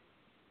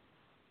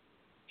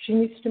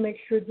make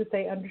sure that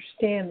they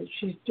understand that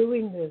she's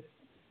doing this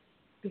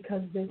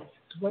because this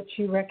is what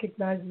she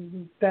recognizes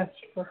is best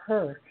for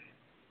her.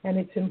 And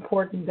it's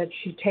important that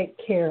she take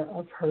care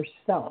of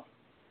herself,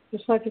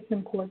 just like it's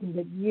important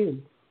that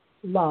you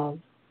love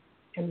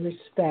and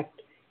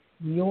respect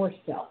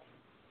yourself.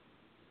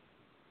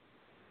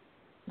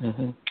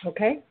 Mm-hmm.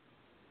 Okay?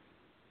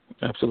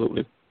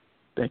 Absolutely.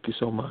 Thank you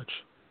so much.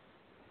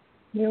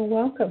 You're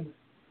welcome.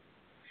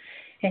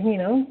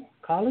 And,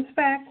 call us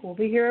back. We'll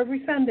be here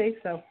every Sunday,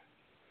 so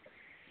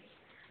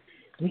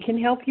we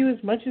can help you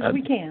as much as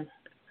we can.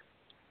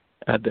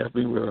 I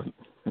definitely will.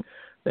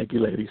 Thank you,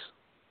 ladies.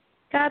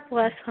 God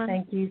bless, hon.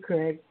 Thank you,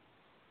 Craig.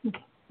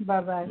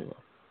 Bye-bye.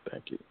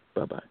 Thank you.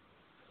 Bye-bye.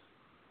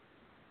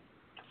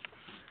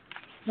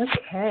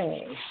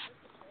 Okay.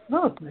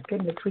 Oh, my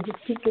goodness. We just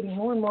keep getting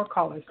more and more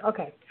callers.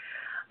 Okay.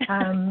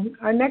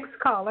 Our next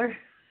caller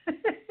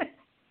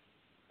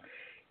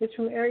is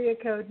from area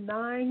code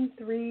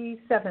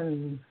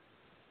 937.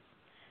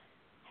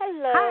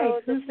 Hello, Hi,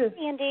 this who's is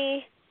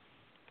Cindy.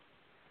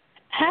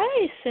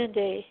 Hi,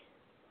 Cindy.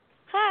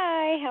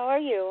 Hi, how are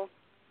you?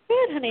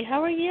 Good, honey.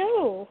 How are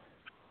you?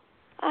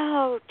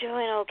 Oh,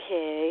 doing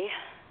okay.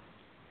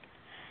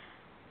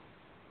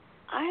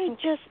 I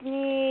just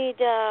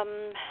need,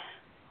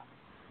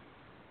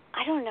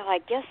 I don't know, I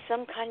guess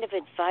some kind of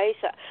advice.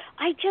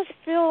 I just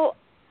feel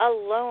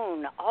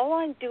alone. All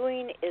I'm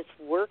doing is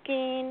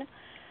working.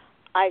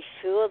 I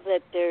feel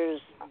that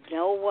there's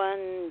no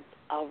one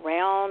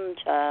around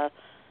to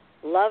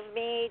love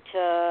me.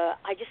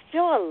 I just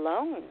feel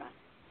alone.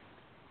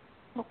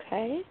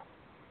 Okay.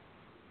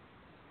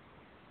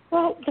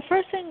 Well, the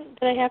first thing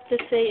that I have to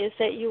say is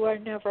that you are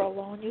never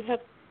alone. You have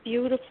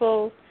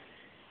beautiful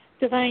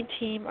divine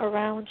team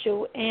around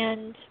you,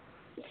 and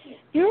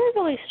you're a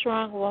really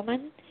strong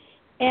woman.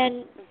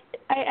 And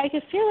I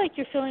can feel like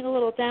you're feeling a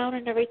little down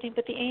and everything,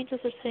 but the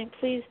angels are saying,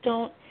 please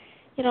don't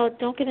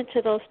get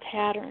into those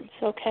patterns,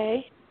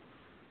 okay?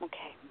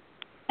 Okay.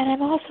 And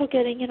I'm also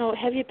getting,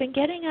 have you been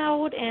getting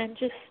out and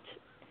just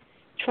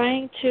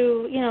trying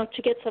to,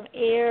 to get some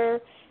air,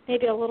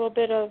 maybe a little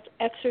bit of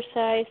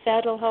exercise?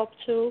 That'll help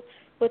too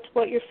with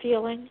what you're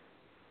feeling.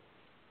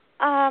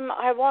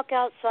 I walk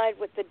outside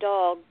with the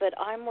dog, but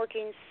I'm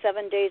working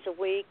 7 days a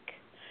week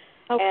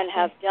and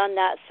have done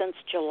that since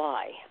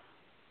July.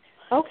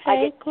 Okay,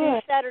 I get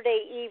good. 2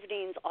 Saturday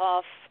evenings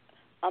off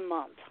a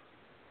month.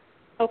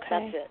 Okay.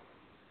 That's it.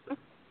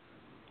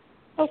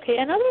 Okay,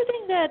 another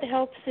thing that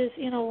helps is,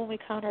 when we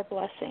count our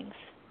blessings.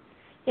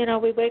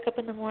 We wake up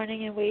in the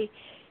morning and we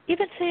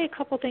even say a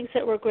couple things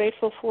that we're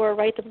grateful for,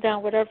 write them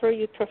down, whatever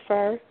you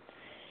prefer.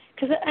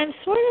 Because I'm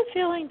sort of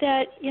feeling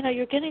that,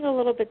 you're getting a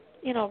little bit,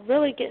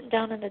 really getting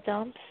down in the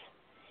dumps.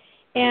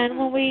 And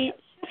when we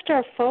shift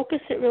our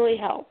focus, it really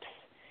helps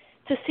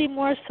to see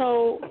more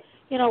so,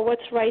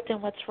 what's right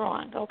than what's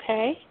wrong,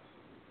 okay?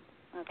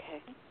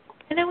 Okay.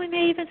 And then we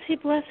may even see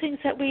blessings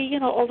that we,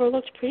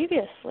 overlooked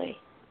previously.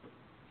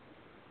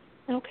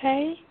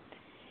 Okay?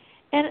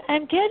 And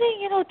I'm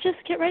getting, just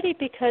get ready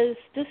because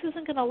this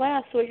isn't going to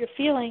last what you're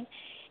feeling.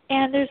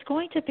 And there's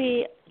going to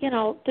be,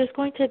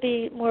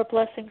 more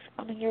blessings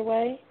coming your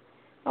way.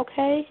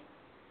 Okay?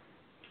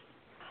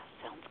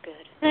 Sounds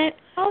good. And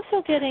I'm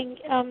also getting,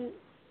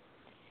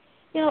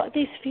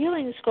 these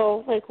feelings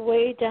go like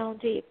way down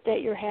deep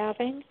that you're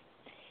having.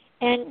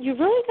 And you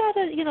really got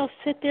to,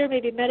 sit there,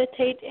 maybe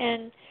meditate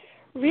and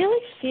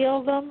really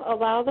feel them,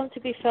 allow them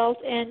to be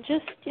felt, and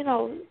just,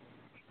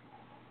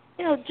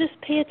 just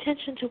pay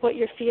attention to what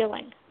you're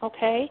feeling,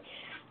 okay?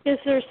 Is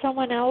there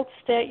someone else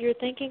that you're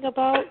thinking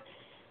about?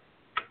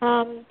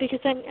 Because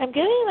I'm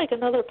getting like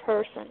another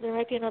person. There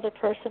might be another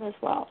person as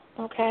well,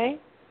 okay?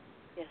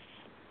 Yes.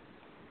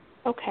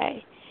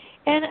 Okay.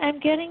 And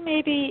I'm getting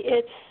maybe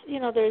it's,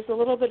 there's a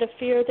little bit of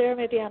fear there,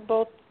 maybe on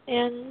both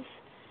ends.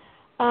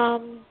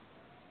 I'm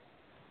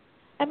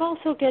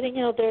also getting,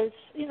 there's,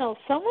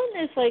 someone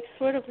is like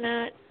sort of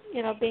not,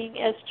 being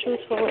as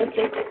truthful as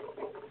they.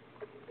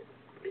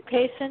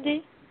 Okay,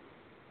 Cindy?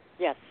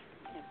 Yes.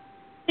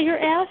 You're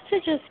asked to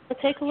just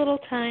take a little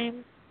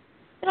time,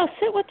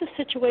 sit with the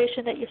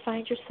situation that you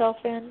find yourself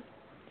in.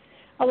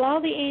 Allow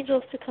the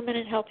angels to come in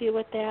and help you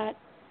with that.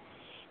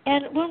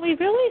 And when we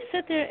really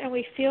sit there and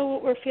we feel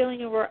what we're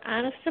feeling and we're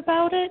honest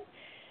about it,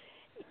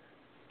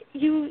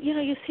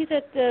 you see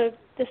that the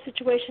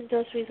situation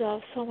does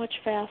resolve so much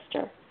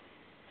faster.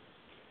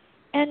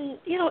 And,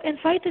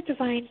 invite the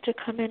divine to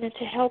come in and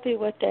to help you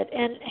with it.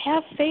 And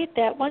have faith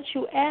that once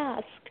you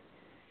ask,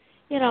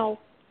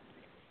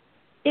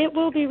 it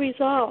will be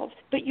resolved.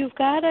 But you've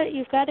got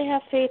to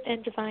have faith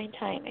in divine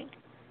timing.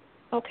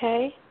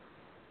 Okay?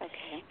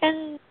 Okay.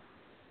 And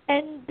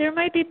there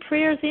might be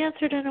prayers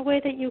answered in a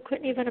way that you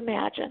couldn't even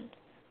imagine.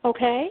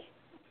 Okay?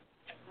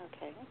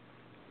 Okay.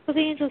 So the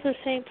angels are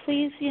saying,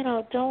 please,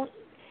 don't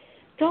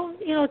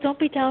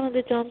be down in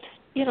the dumps.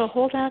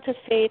 Hold on to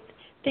faith.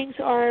 Things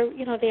are,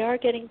 they are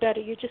getting better.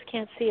 You just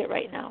can't see it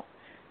right now.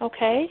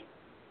 Okay?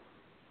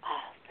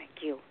 Oh, thank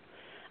you.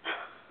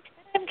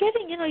 I'm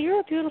getting,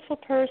 you're a beautiful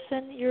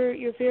person.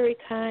 You're very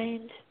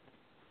kind.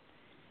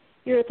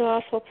 You're a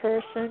thoughtful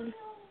person.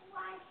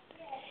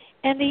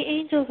 And the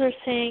angels are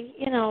saying,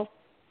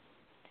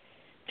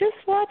 just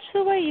watch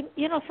the way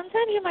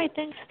sometimes you might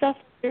think stuff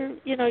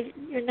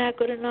you're not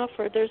good enough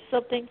or there's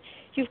something.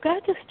 You've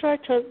got to start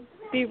to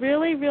be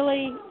really,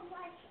 really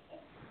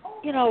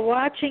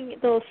watching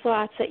those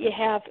thoughts that you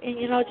have and,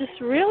 just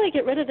really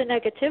get rid of the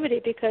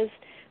negativity because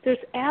there's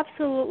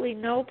absolutely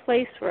no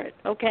place for it,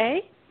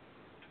 okay?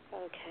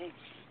 Okay.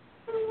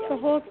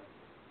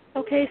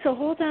 So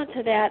hold on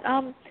to that. I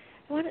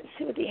want to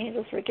see what the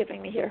angels were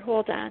giving me here.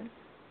 Hold on.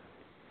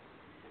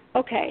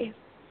 Okay.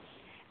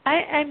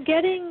 I'm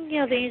getting,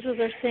 the angels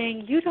are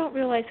saying you don't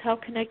realize how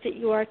connected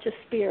you are to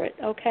spirit,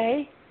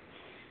 okay?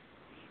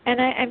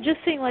 And I'm just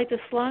seeing like this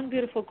long,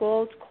 beautiful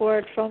gold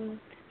cord from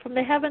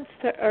the heavens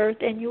to earth,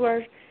 and you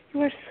are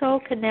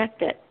so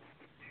connected.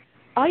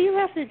 All you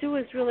have to do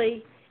is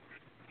really,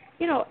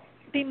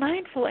 be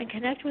mindful and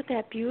connect with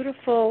that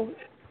beautiful,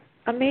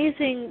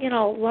 amazing,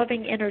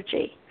 loving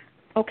energy,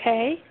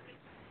 okay?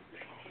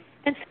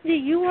 And Cindy,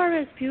 you are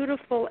as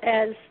beautiful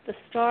as the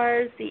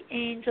stars, the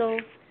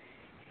angels.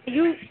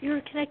 You're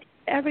connected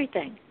to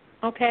everything,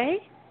 okay?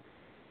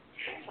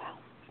 Wow.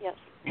 Yes.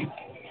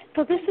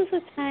 So this is a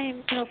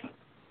time,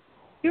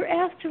 you're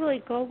asked to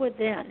really go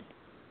within.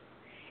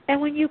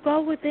 And when you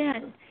go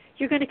within,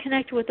 you're going to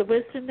connect with the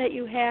wisdom that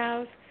you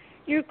have.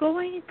 You're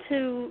going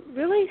to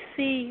really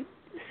see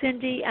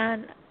Cindy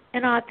on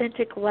an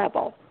authentic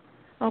level,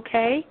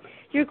 okay?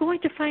 You're going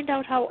to find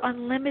out how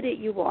unlimited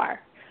you are.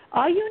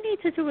 All you need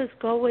to do is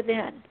go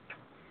within.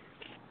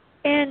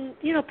 And,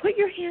 put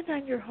your hand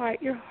on your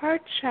heart. Your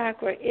heart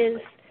chakra is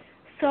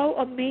so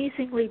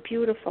amazingly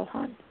beautiful,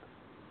 hon.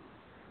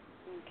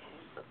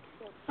 Okay.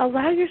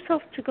 Allow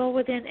yourself to go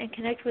within and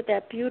connect with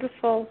that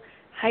beautiful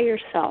higher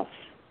self.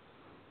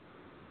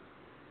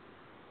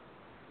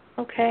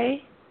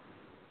 Okay?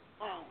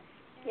 Wow.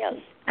 Yes.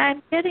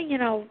 I'm getting,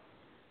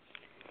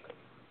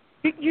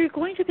 you're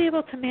going to be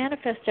able to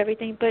manifest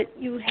everything, but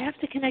you have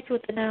to connect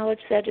with the knowledge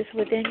that is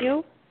within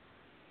you.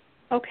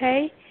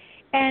 Okay?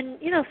 And,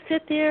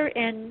 sit there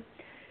and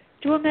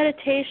do a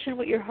meditation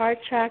with your heart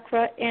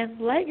chakra and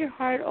let your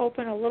heart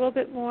open a little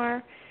bit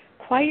more,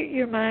 quiet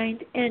your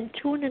mind, and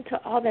tune into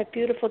all that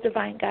beautiful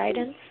divine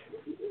guidance.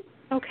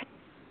 Okay?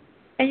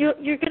 And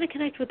you're going to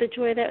connect with the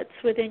joy that's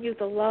within you,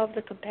 the love,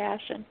 the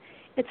compassion.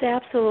 It's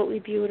absolutely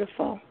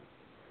beautiful.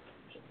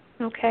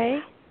 Okay?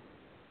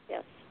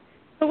 Yes.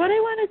 So what I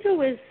want to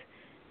do is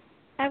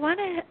I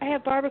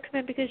have Barbara come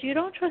in because you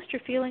don't trust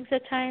your feelings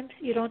at times.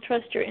 You don't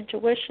trust your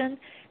intuition.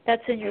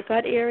 That's in your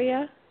gut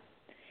area.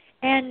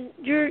 And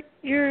your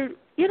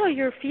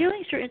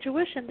feelings, your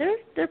intuition,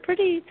 they're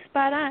pretty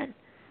spot on.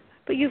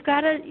 But you've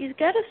got to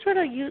sort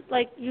of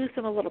use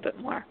them a little bit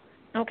more.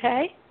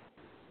 Okay?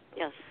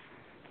 Yes.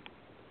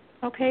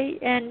 Okay?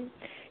 And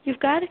you've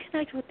got to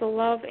connect with the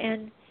love,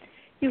 and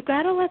You've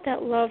got to let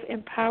that love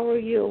empower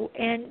you,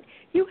 and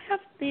you have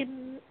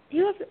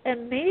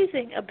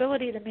amazing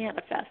ability to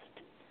manifest.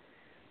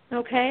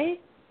 Okay?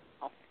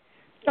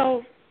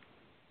 So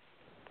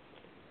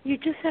you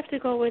just have to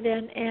go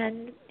within,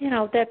 and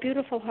that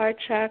beautiful heart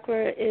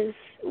chakra is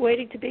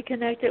waiting to be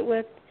connected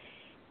with,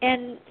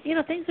 and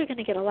things are going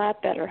to get a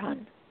lot better,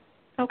 hon.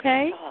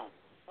 Okay? Oh,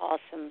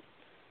 awesome.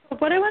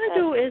 What I want to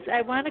do is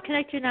I want to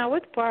connect you now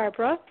with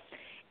Barbara,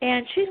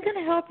 and she's going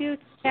to help you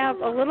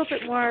have a little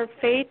bit more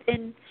faith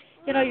in,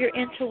 your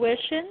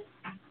intuition,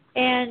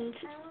 and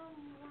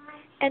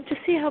to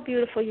see how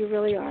beautiful you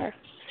really are,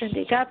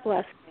 Cindy. God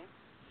bless.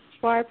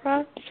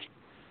 Barbara?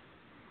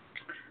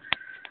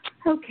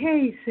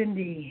 Okay,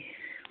 Cindy.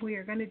 We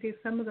are going to do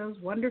some of those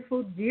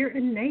wonderful Dear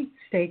Innate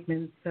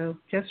statements, so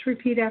just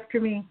repeat after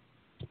me.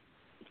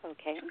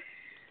 Okay.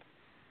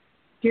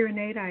 Dear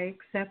Innate, I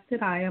accept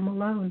that I am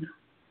alone.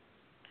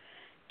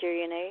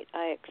 Dear Innate,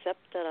 I accept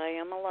that I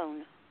am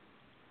alone.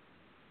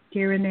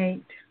 Dear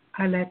Innate,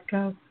 I let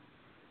go.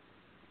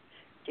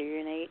 Dear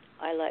Innate,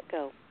 I let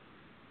go.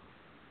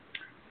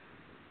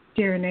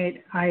 Dear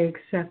Innate, I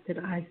accept that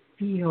I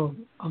feel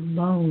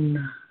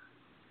alone.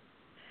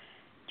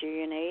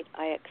 Dear Innate,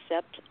 I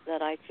accept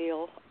that I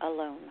feel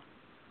alone.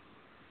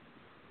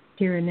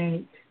 Dear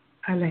Innate,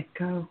 I let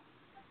go.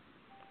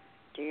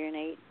 Dear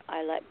Innate,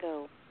 I let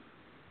go.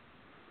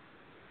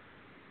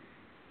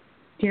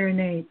 Dear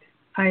Innate,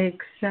 I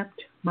accept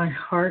my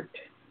heart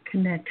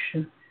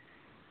connection.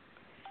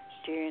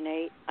 Dear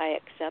Innate, I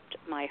accept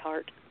my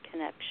heart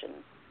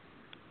connection.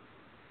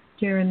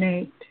 Dear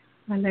Innate,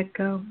 I let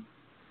go.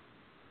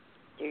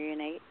 Dear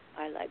Innate,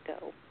 I let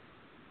go.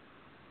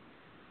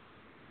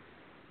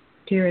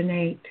 Dear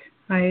Innate,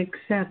 I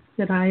accept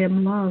that I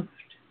am loved.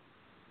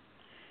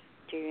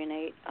 Dear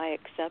Innate, I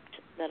accept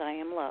that I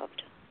am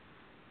loved.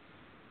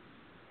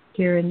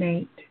 Dear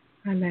Innate,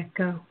 I let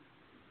go.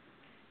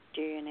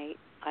 Dear Innate,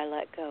 I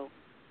let go.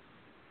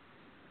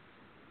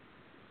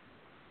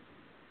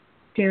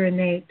 Dear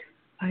Innate,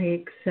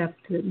 I accept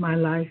that my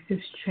life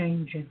is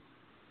changing.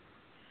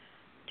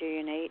 Dear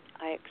Innate,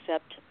 I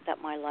accept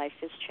that my life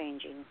is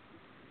changing.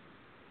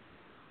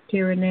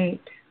 Dear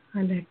Innate,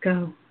 I let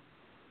go.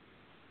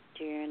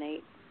 Dear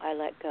Innate, I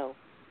let go.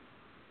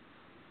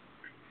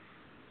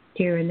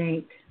 Dear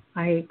Innate,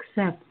 I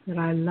accept that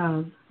I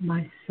love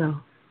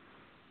myself.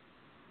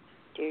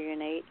 Dear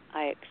Innate,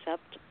 I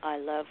accept I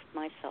love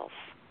myself.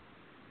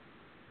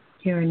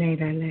 Dear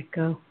Innate, I let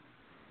go.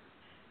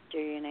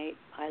 Dear Innate,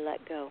 I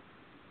let go.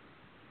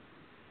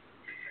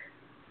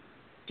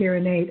 Dear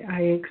Innate,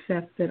 I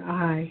accept that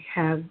I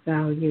have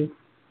value.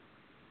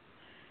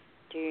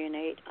 Dear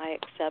Innate, I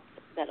accept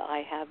that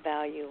I have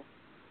value.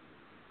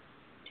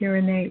 Dear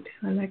Innate,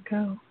 I let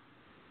go.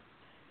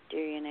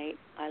 Dear Innate,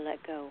 I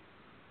let go.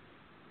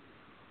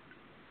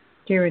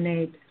 Dear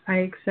Innate, I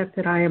accept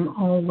that I am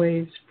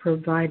always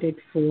provided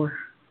for.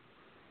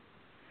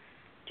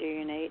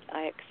 Dear Innate,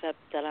 I accept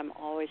that I'm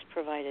always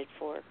provided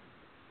for.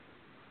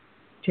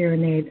 Dear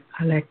Innate,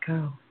 I let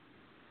go.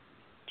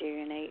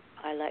 Dear Innate,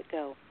 I let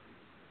go.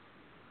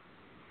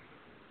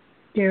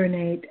 Dear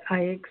Innate, I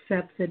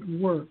accept that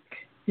work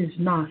is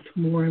not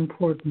more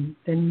important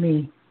than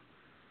me.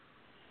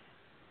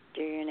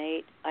 Dear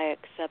Innate, I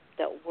accept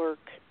that work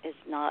is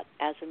not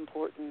as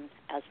important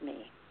as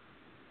me.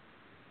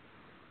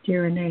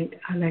 Dear Innate,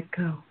 I let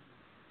go.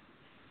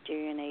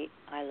 Dear Innate,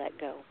 I let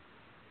go.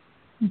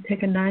 And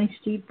take a nice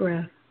deep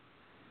breath.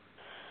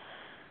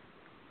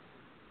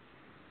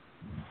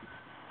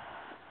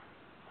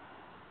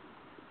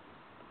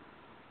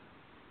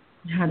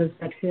 How does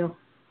that feel?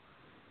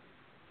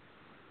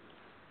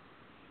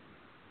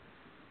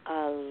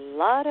 A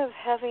lot of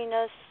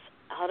heaviness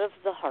out of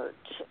the heart,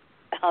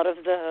 out of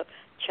the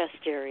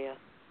chest area.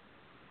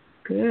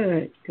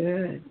 Good,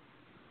 good.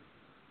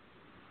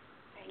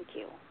 Thank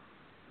you.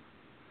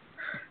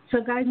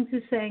 So guidance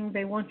is saying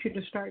they want you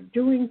to start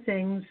doing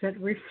things that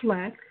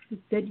reflect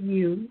that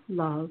you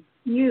love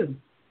you.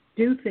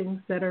 Do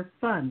things that are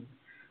fun.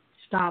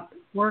 Stop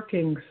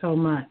working so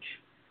much.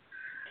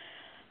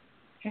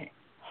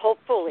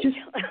 Hopefully,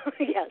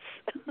 yes.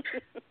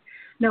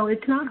 No,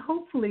 it's not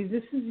hopefully.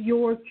 This is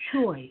your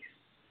choice.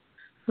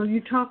 So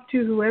you talk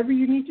to whoever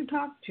you need to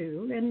talk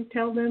to and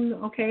tell them,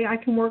 okay, I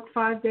can work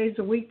 5 days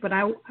a week, but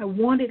I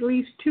want at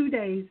least 2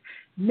 days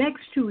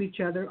next to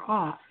each other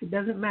off. It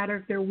doesn't matter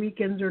if they're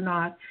weekends or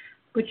not,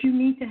 but you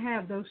need to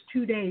have those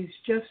 2 days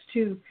just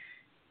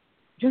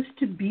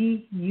to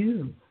be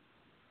you.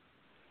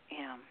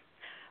 Yeah.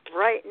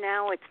 Right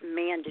now it's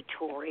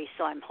mandatory,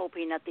 so I'm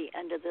hoping at the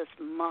end of this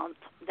month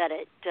that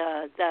it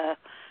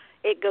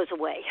goes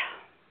away.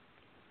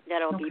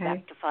 That I'll be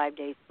back to 5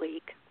 days a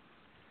week.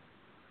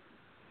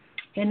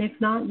 And if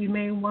not, you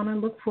may want to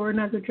look for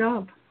another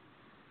job.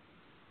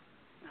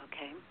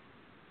 Okay.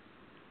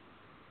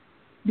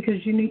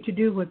 Because you need to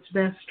do what's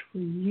best for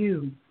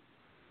you,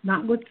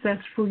 not what's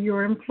best for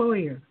your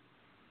employer,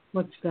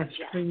 what's best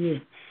for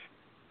you.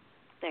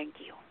 Thank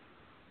you.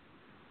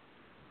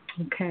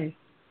 Okay.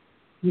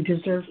 You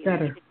deserve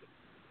better.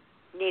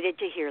 Needed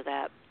to hear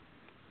that.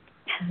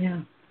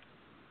 Yeah.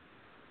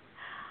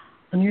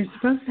 And you're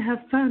supposed to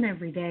have fun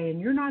every day,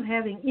 and you're not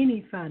having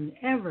any fun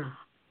ever.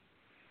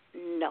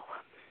 No.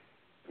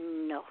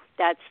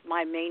 That's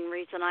my main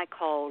reason I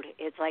called.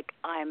 It's like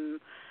I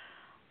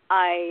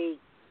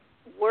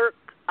work,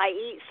 I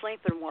eat, sleep,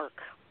 and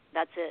work.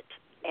 That's it.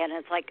 And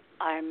it's like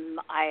I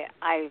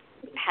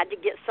had to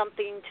get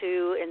something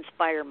to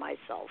inspire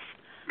myself.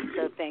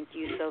 So thank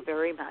you so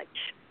very much.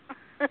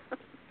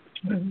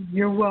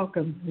 You're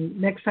welcome.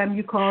 Next time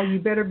you call, you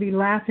better be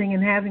laughing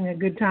and having a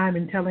good time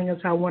and telling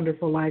us how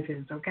wonderful life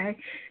is, okay?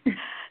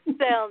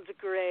 Sounds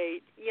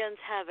great. Jens,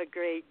 have a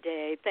great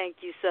day.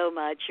 Thank you so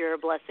much. You're a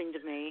blessing to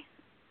me.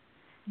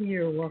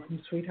 You're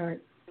welcome,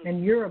 sweetheart.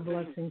 And you're a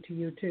blessing to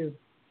you, too.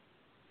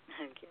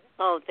 Okay.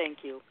 Oh,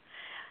 thank you.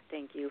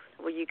 Thank you.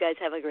 Well, you guys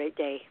have a great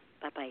day.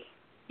 Bye-bye.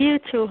 You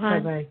too,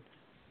 hon. Bye-bye.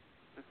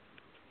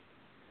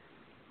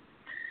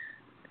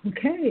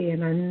 Okay,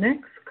 and our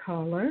next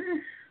caller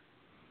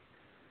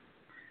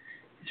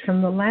is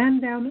from the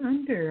land down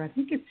under. I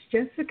think it's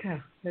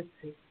Jessica. Let's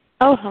see.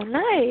 Oh, how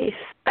nice.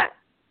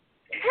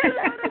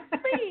 Hello,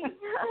 that's me.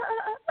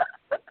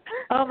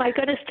 Oh, my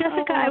goodness,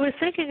 Jessica, I was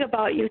thinking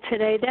about you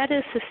today. That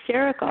is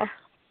hysterical.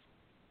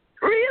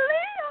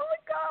 Really? Oh, my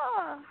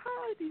God.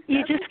 Hi,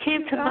 You just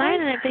came to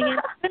mind, and I'm thinking,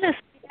 goodness,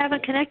 we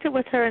haven't connected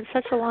with her in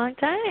such a long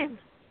time.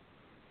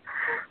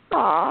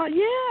 Oh,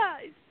 yeah.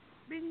 It's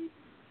been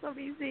so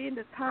busy and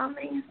the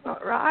timing is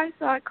not right,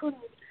 so I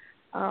couldn't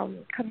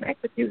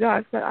connect with you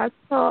guys. But I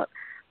thought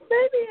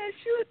maybe I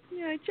should,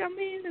 jump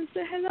in and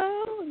say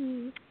hello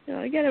and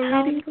get a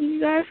reading from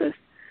you guys.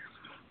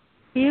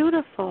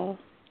 Beautiful.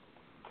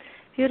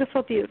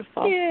 Beautiful,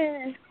 beautiful.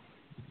 Yeah.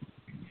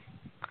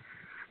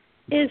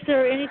 Is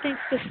there anything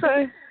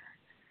specific?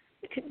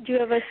 Do you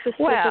have a specific?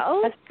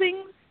 Well,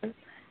 things.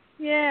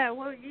 Yeah.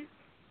 Well,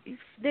 if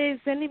there's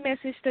any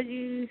message that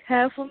you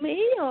have for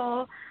me,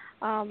 or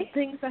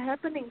things are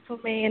happening for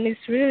me, and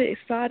it's really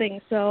exciting.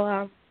 So,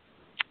 I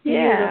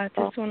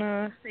just want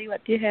to see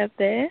what you have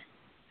there.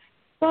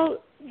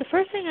 Well, the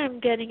first thing I'm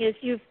getting is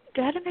you've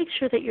got to make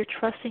sure that you're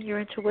trusting your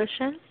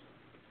intuition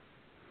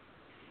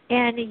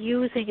and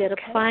using it,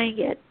 applying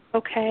it,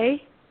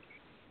 okay?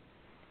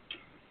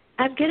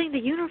 I'm getting the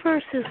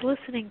universe is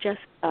listening,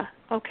 Jessica,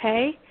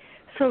 okay?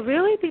 So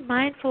really be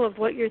mindful of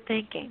what you're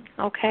thinking,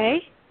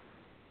 okay?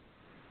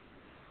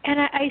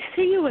 And I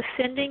see you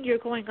ascending, you're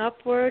going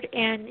upward,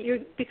 and you're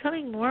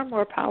becoming more and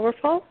more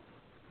powerful.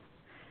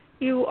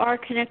 You are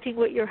connecting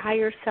with your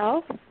higher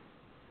self,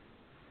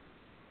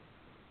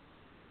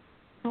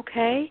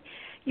 okay?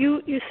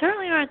 You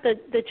certainly aren't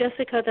the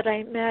Jessica that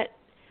I met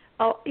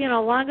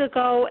long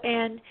ago,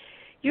 and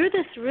you're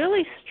this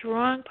really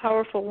strong,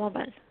 powerful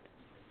woman.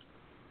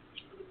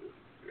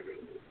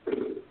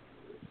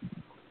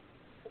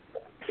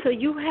 So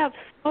you have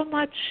so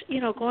much,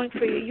 going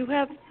for you. You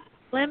have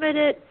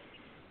limited,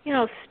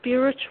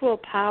 spiritual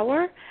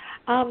power,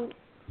 but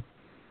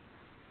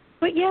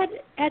yet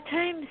at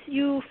times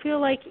you feel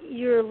like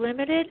you're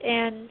limited,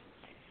 and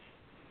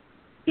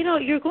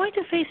you're going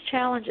to face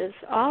challenges.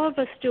 All of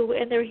us do,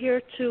 and they're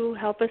here to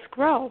help us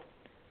grow,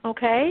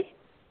 okay?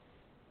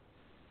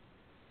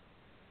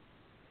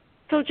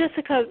 So,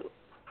 Jessica,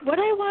 what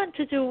I want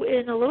to do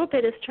in a little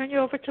bit is turn you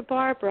over to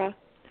Barbara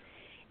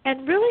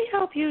and really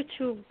help you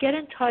to get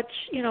in touch,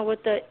 with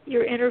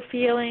your inner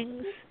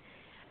feelings,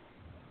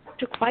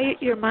 to quiet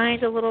your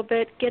mind a little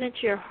bit, get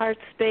into your heart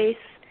space,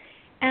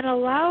 and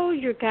allow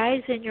your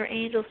guides and your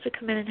angels to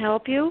come in and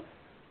help you.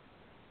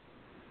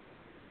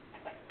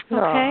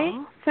 Okay?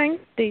 Oh,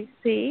 thanks,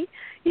 DC.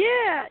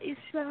 Yeah, it's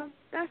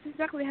that's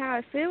exactly how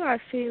I feel. I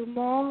feel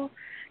more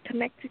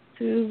connected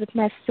with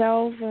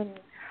myself and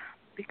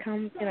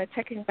become,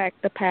 taking back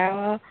the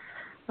power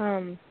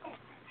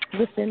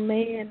within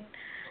me, and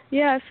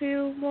I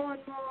feel more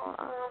and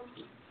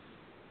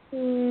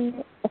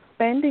more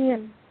expanding,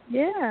 and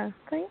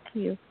thank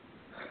you.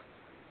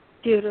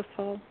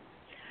 Beautiful.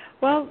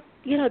 Well,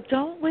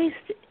 don't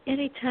waste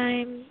any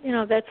time,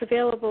 that's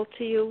available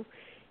to you.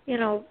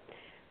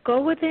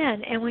 Go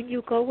within, and when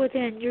you go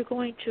within, you're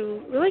going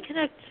to really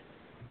connect,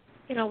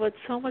 with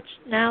so much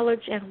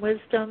knowledge and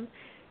wisdom.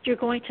 You're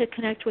going to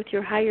connect with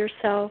your higher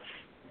self.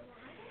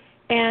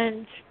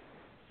 And,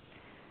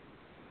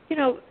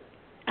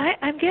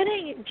 I'm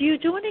getting, do you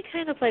do any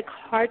kind of like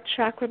heart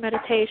chakra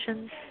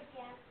meditations?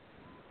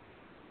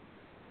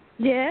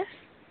 Yes.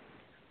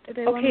 Do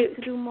they want me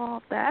to do more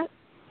of that?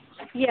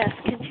 Yes,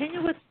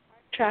 continue with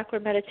chakra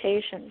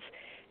meditations,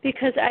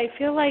 because I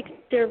feel like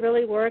they're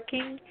really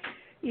working.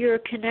 You're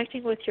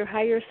connecting with your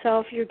higher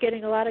self. You're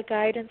getting a lot of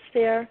guidance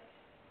there.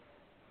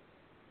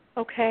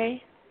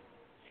 Okay?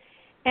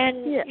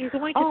 And you're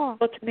going to be able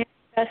to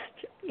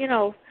manifest,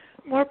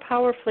 more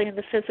powerfully in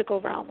the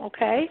physical realm,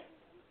 okay?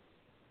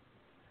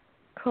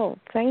 Cool.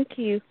 Thank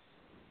you.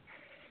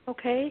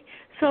 Okay?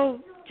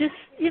 So just,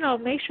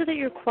 make sure that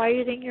you're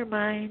quieting your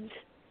mind,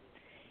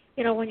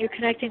 when you're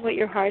connecting with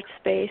your heart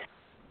space.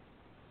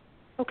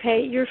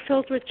 Okay? You're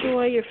filled with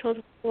joy. You're filled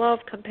with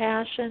love,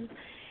 compassion.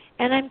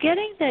 And I'm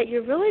getting that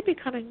you're really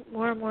becoming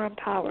more and more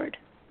empowered.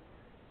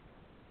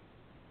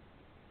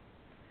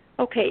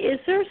 Okay, is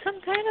there some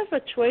kind of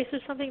a choice or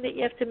something that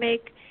you have to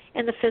make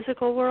in the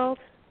physical world?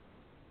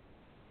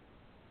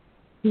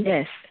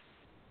 Yes.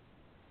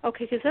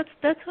 Okay, because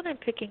that's what I'm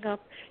picking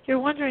up. You're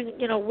wondering,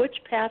 which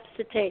paths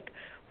to take.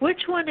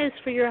 Which one is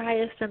for your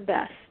highest and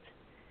best?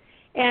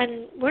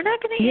 And we're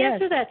not going to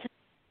answer that.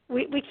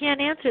 We can't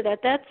answer that.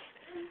 That's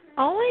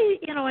only,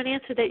 an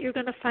answer that you're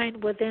going to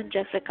find within,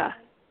 Jessica.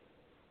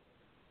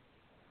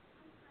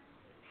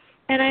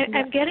 And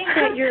I'm getting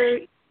that you're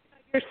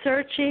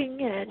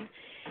searching, and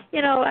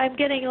I'm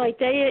getting like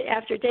day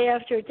after day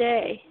after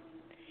day.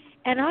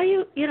 And all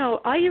you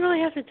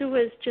really have to do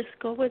is just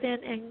go within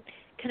and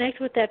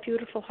connect with that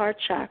beautiful heart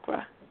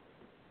chakra.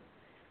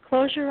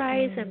 Close your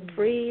eyes and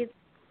breathe.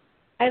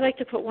 I like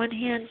to put one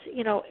hand,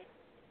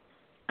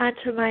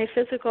 onto my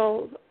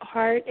physical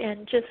heart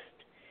and just,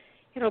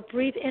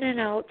 breathe in and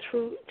out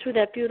through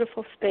that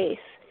beautiful space.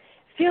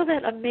 Feel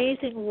that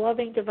amazing,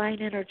 loving,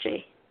 divine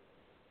energy.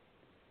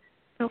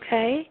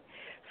 Okay?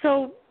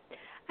 So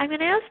I'm going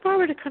to ask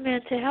Barbara to come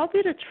in to help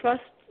you to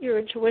trust your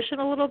intuition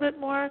a little bit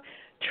more,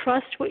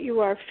 trust what you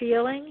are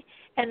feeling,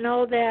 and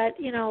know that,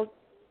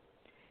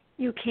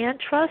 you can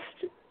trust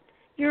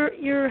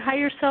your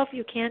higher self,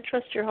 you can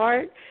trust your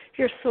heart,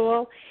 your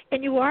soul,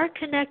 and you are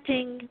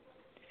connecting,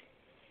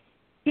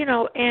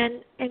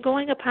 and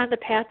going upon the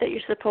path that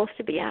you're supposed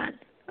to be on.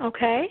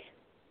 Okay?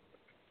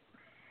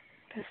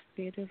 That's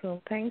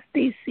beautiful. Thanks,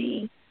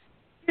 DC.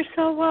 You're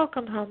so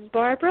welcome, hon.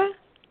 Barbara?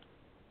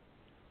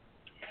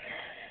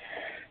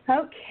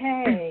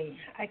 Okay.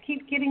 I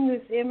keep getting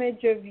this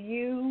image of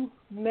you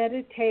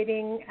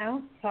meditating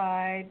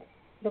outside.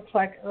 Looks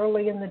like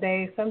early in the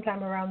day,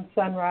 sometime around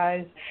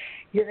sunrise.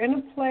 You're in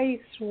a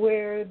place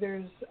where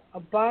there's a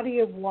body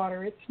of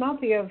water. It's not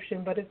the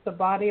ocean, but it's a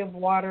body of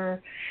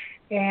water.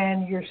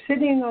 And you're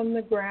sitting on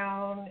the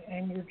ground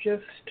and you're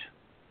just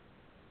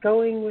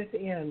going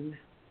within.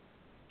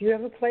 Do you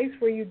have a place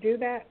where you do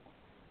that?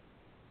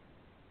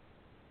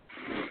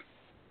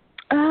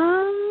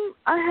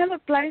 I have a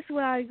place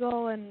where I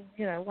go and,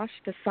 watch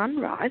the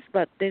sunrise,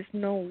 but there's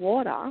no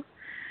water.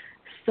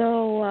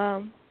 So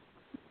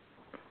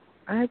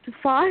I have to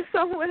find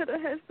somewhere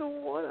that has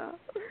some water.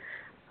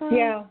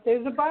 Yeah,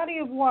 there's a body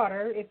of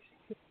water. It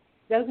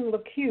doesn't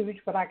look huge,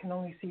 but I can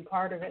only see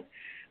part of it.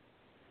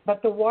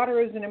 But the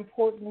water is an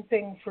important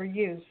thing for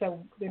you.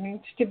 So there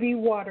needs to be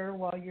water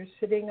while you're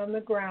sitting on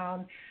the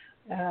ground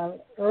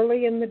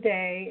early in the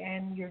day,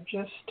 and you're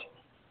just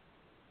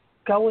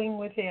going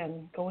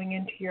within, going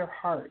into your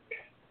heart.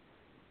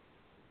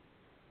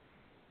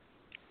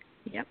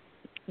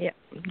 Yep.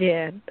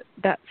 Yeah,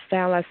 that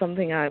sounds like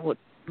something I would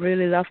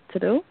really love to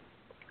do.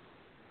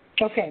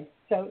 Okay,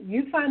 so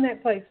you find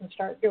that place and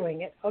start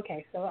doing it.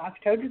 Okay, so I've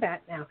told you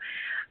that now.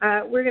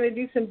 We're going to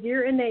do some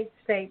Dear Innate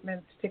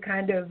statements to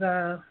kind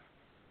of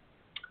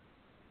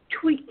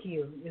tweak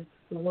you, is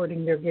the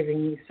wording they're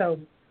giving me. So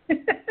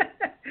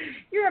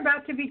you're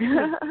about to be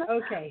tweaked.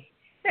 Okay.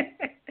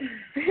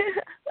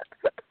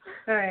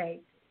 All right.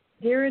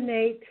 Dear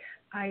Innate,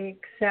 I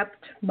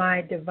accept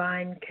my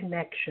divine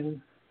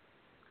connection.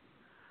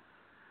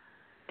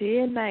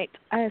 Dear Innate,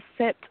 I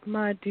accept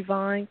my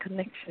divine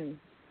connection.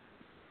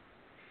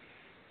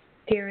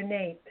 Dear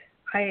Innate,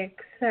 I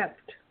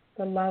accept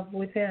the love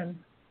within.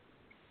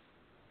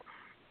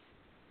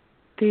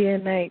 Dear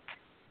Innate,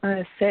 I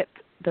accept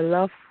the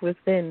love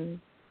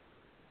within.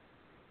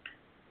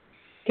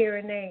 Dear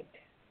Innate,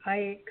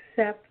 I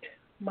accept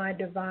my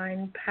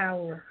divine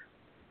power.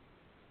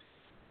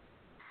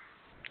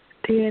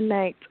 Dear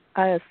Innate,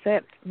 I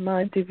accept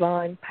my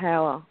divine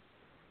power.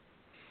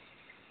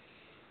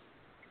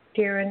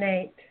 Dear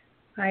Innate,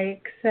 I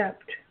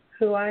accept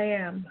who I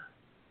am.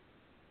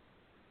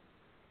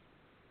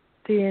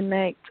 Dear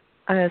Innate,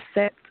 I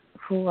accept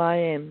who I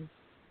am.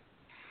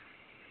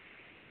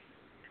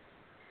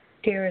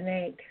 Dear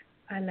Innate,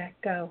 I let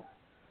go.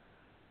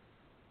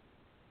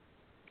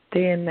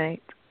 Dear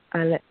Innate,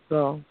 I let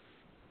go.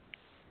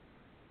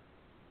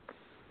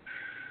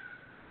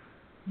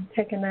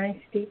 Take a nice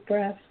deep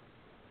breath.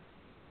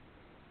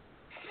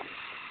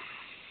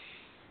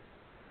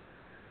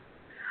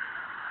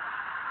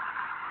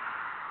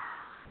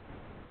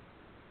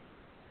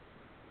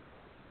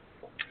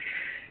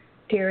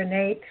 Dear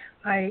Innate,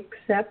 I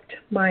accept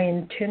my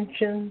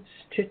intentions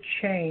to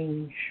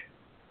change.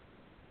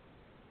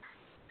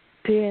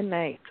 Dear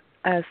Innate,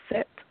 I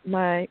accept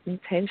my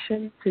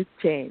intention to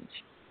change.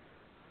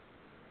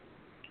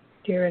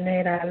 Dear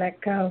Innate, I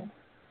let go.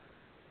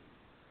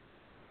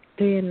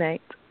 Dear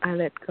Innate, I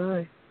let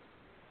go.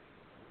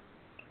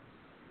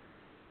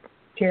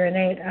 Dear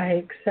Innate, I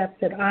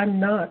accept that I'm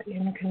not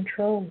in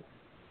control.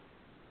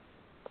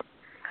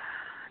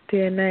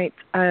 Dear Innate,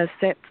 I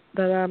accept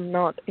that I'm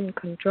not in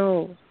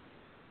control.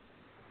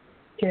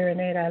 Dear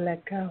Innate, I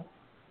let go.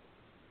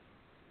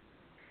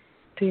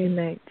 Dear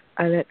Innate,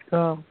 I let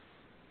go.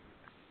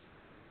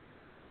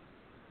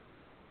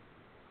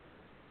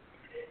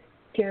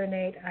 Dear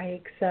Innate,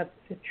 I accept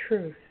the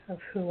truth of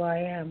who I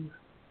am.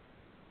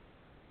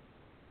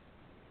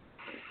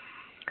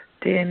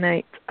 Dear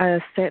Innate, I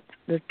accept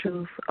the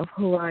truth of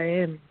who I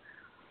am.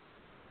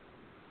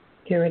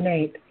 Dear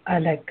Nate, I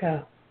let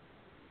go.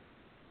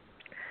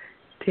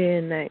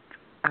 Dear Nate,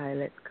 I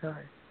let go.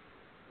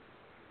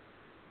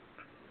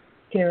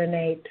 Dear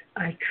Nate,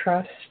 I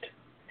trust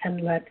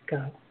and let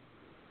go.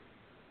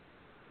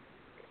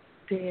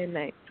 Dear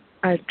Nate,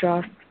 I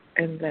trust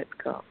and let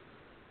go.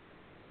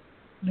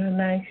 A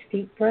nice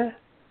deep breath.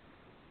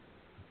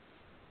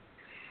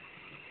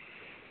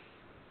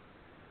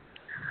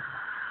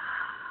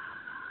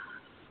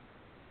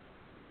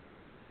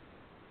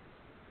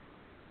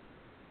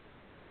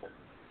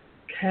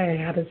 Okay,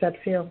 how does that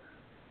feel?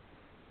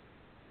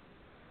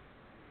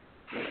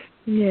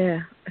 Yeah,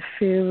 I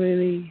feel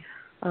really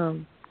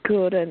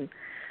good. And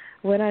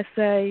when I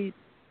say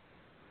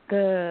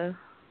the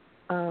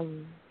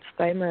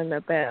statement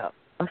about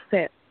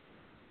accept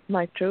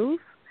my truth,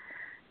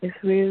 it's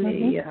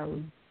really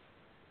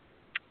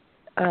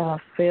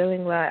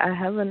feeling like I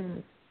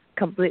haven't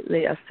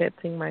completely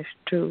accepting my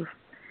truth.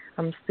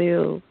 I'm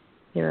still,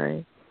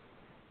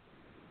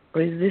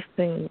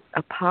 resisting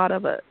a part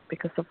of it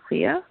because of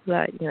fear,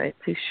 like,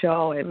 to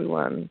show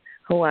everyone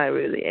who I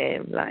really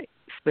am, like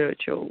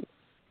spiritual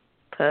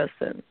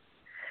person.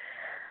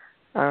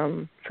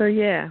 So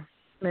yeah,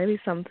 maybe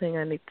something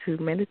I need to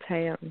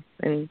meditate on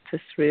and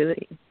just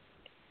really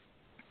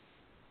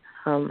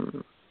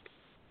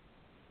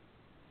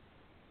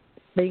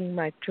being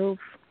my truth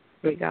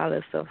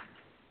regardless of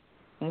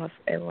what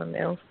everyone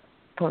else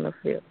point of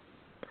view.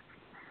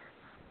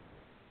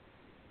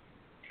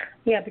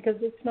 Yeah, because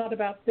it's not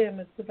about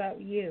them, it's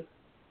about you.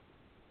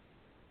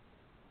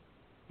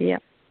 Yeah.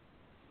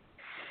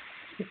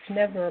 It's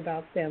never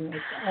about them,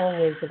 it's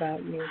always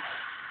about you.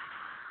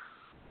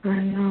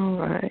 I know,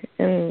 right?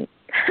 And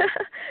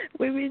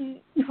we've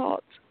been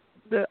taught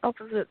the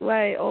opposite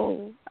way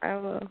all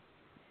our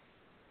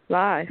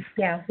life.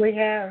 Yeah, we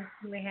have.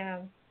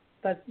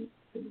 But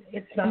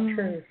it's not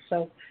true,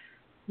 so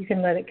you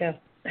can let it go.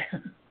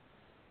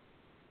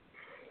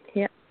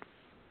 Yeah.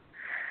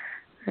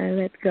 I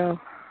let go.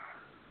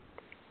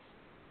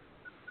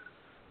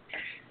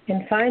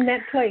 And find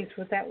that place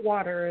with that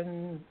water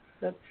and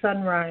that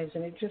sunrise,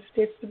 and it's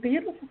a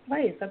beautiful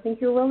place. I think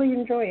you'll really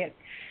enjoy it.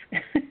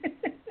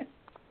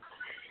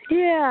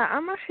 Yeah,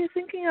 I'm actually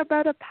thinking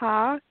about a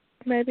park,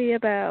 maybe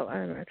about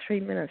 3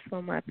 minutes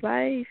from my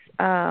place.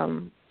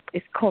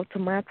 It's called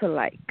Tomato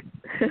Lake.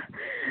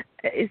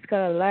 It's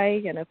got a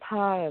lake and a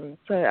park, and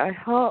so I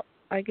hope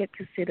I get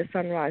to see the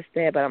sunrise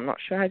there, but I'm not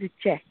sure how to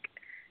check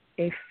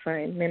if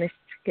I manage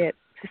to get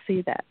to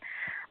see that.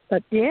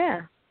 But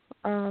yeah,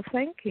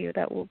 thank you.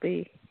 That will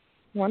be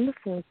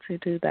wonderful to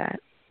do that.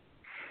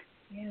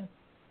 Yeah.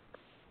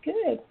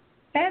 Good.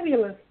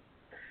 Fabulous.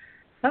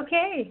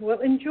 Okay. Well,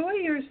 enjoy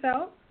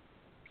yourself.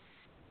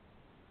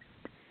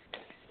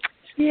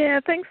 Yeah,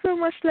 thanks so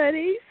much,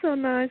 ladies. So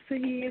nice to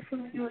hear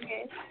from you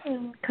again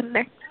and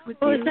connect with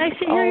you. Well, it's nice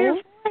to hear your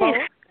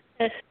voice.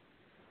 And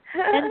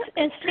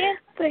stand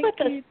thank with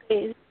you. us,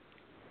 please.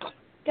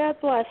 God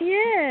bless.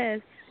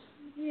 Yes.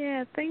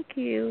 Yeah, thank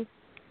you.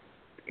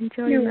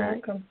 Enjoy You're your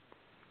night. welcome.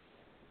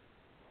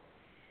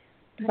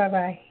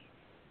 Bye-bye.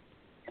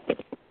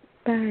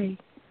 Bye.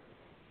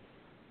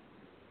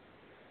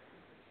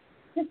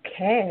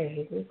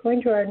 Okay. We're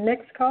going to our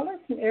next caller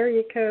from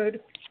area code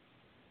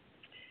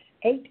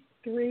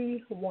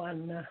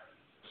 831.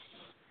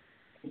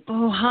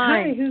 Oh,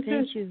 hi. Hi, who's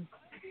Thank this? you.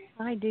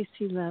 Hi, DC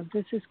Love.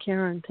 This is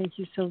Karen. Thank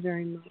you so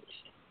very much.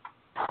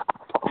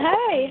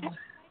 Hi,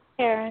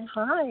 Karen.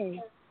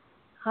 Hi.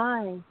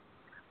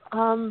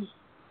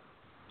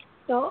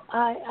 So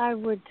I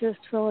would just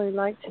really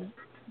like to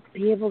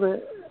be able to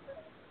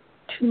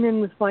tune in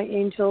with my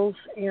angels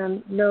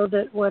and know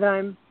that what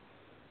I'm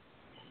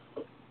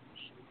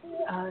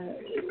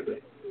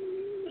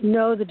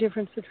know the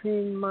difference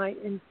between my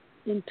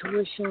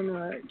intuition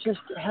or just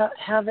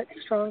have it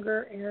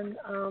stronger. And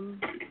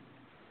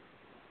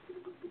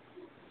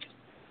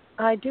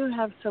I do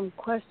have some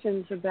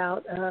questions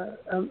about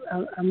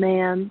a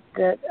man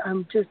that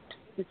I'm just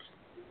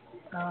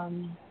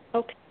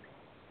Okay.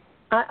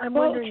 I'm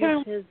Well, wondering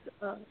Karen, if his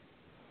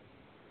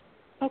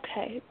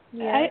okay.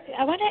 yeah.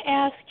 I want to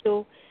ask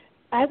you,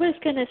 I was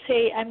going to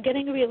say I'm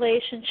getting a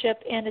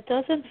relationship and it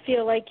doesn't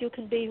feel like you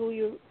can be who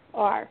you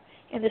are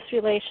in this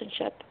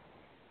relationship,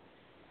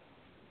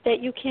 that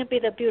you can't be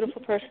the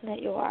beautiful person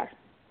that you are.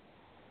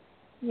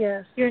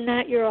 Yes. You're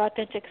not your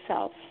authentic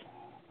self.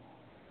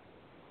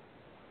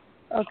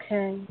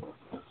 Okay.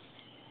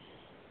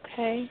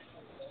 Okay.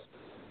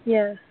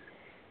 Yes.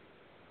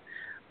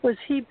 Was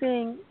he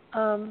being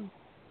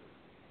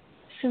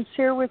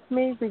sincere with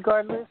me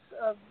regardless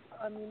of,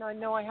 I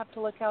know I have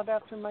to look out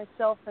after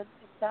myself, and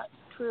if that's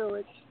true,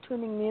 it's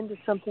tuning me into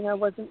something I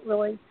wasn't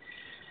really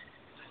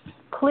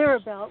clear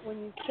about. When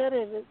you said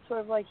it, it's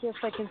sort of like, yes,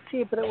 I can see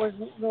it, but it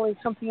wasn't really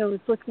something I was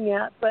looking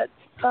at. But,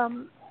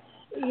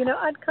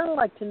 I'd kind of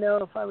like to know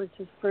if I was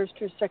his first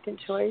or second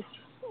choice,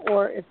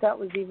 or if that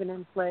was even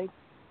in play.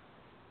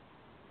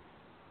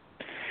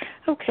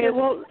 Okay,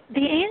 well,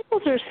 the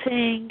angels are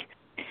saying,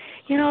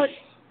 you're not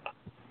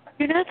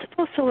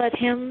supposed to let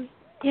him,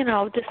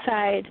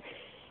 decide.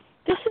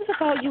 This is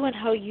about you and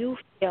how you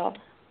feel.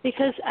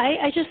 Because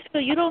I just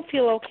feel you don't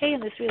feel okay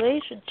in this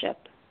relationship.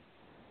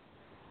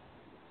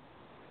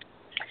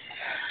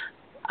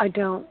 I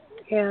don't,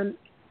 and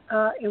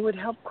it would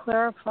help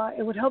clarify.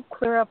 It would help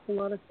clear up a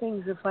lot of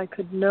things if I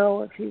could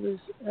know if he was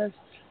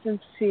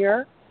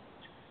sincere.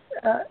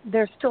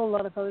 There's still a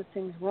lot of other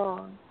things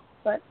wrong,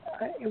 but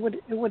it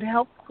would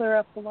help clear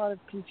up a lot of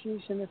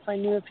confusion if I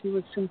knew if he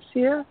was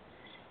sincere,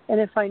 and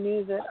if I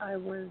knew that I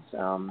was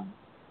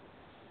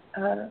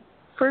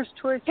first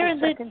choice or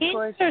second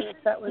choice, or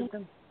if that was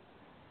him.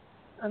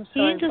 I'm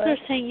sorry. The angels are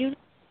saying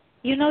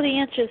you know the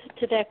answers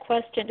to that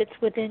question.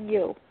 It's within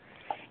you,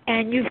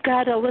 and you've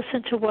got to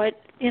listen to what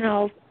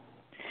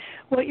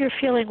you're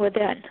feeling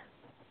within.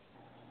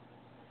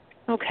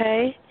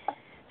 Okay,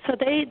 so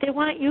they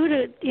want you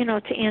to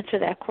to answer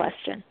that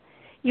question.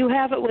 You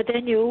have it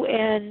within you,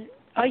 and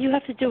all you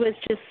have to do is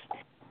just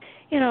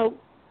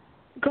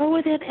go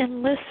with it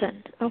and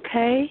listen.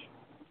 Okay.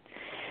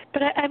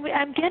 But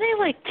I'm getting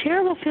like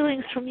terrible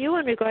feelings from you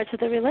in regard to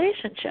the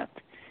relationship.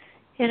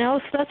 So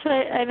that's what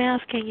I'm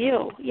asking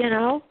you,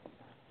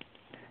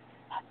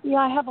 Yeah,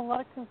 I have a lot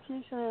of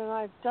confusion, and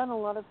I've done a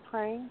lot of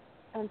praying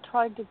and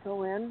tried to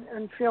go in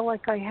and feel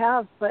like I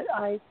have, but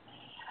I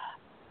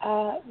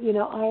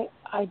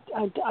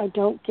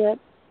don't get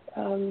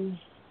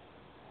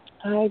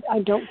I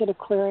don't get a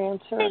clear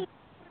answer.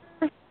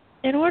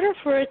 In order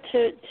for it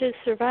to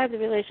survive the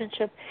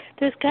relationship,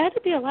 there's got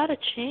to be a lot of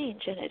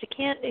change in it. It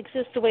can't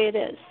exist the way it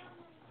is.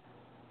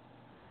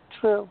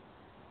 True.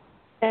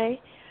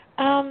 Okay.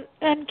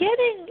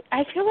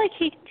 I feel like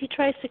he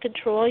tries to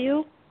control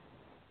you.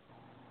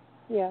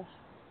 Yes.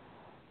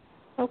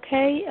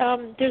 Okay.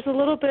 There's a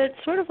little bit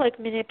sort of like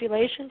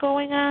manipulation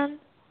going on.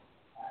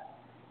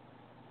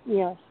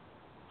 Yes.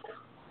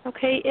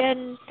 Okay.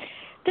 And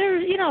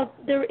there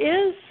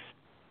is,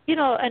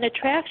 an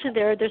attraction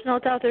there. There's no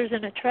doubt there's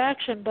an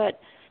attraction, but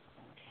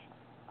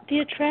the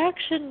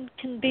attraction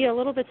can be a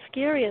little bit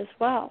scary as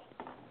well.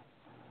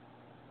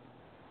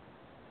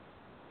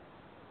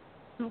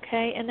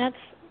 Okay. And that's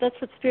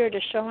what Spirit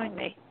is showing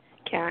me,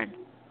 Karen.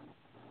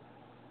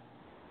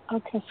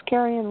 Okay,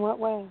 scary in what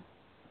way?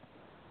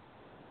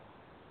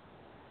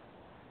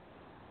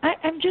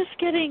 I'm just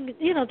getting,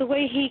 the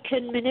way he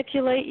can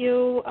manipulate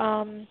you.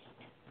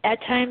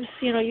 At times,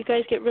 you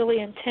guys get really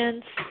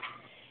intense.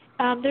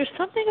 There's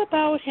something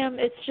about him,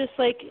 it's just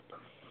like,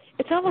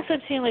 it's almost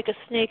I'm seeing like a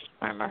snake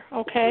charmer,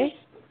 okay?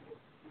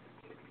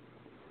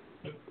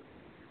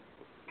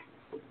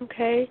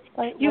 Okay.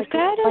 You've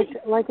got to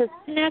like a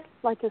connect.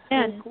 Like a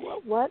snake.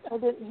 What? I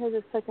didn't hear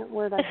the second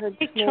word. I heard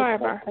snake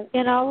charmer.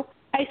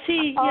 I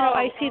see.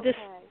 I see this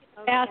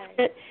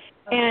basket,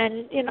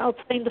 and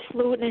playing the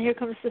flute, and then here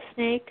comes the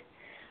snake.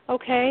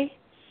 Okay.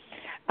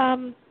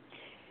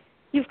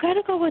 You've got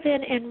to go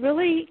within and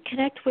really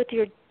connect with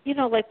your,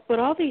 like with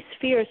all these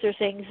fears. There's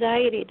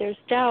anxiety. There's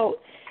doubt.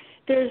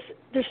 There's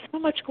so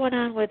much going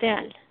on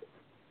within.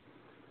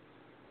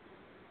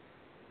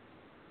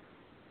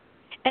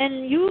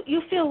 And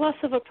you feel less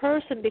of a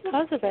person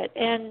because of it,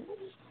 and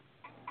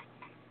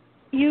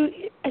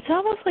it's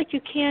almost like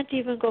you can't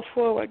even go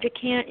forward.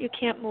 You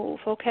can't move.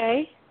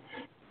 Okay.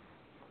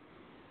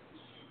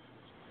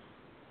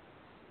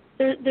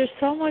 There's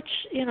so much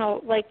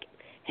like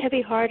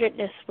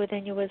heavy-heartedness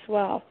within you as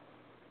well,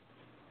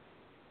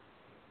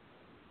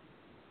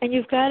 and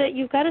you've got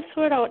to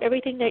sort out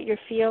everything that you're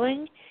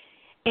feeling,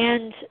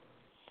 and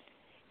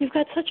you've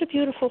got such a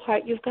beautiful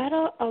heart. You've got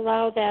to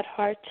allow that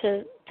heart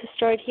to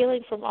start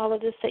healing from all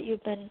of this that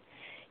you've been,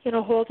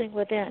 holding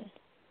within.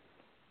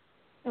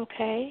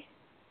 Okay?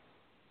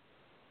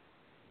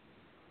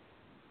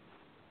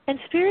 And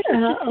Spirit is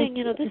just saying,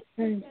 this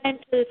is time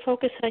to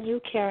focus on you,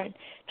 Karen,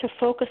 to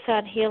focus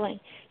on healing.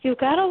 You've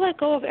got to let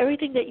go of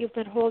everything that you've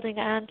been holding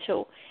on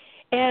to.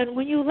 And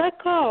when you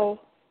let go,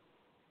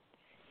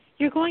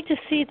 you're going to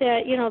see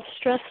that,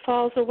 stress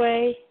falls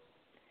away.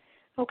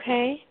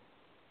 Okay?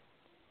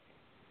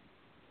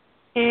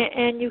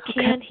 And you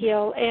can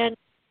heal. And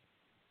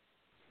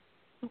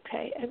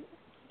okay, I'm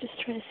just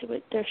trying to see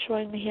what they're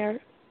showing me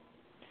here.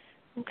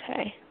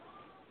 Okay.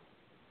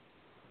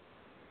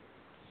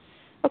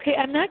 Okay,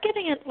 I'm not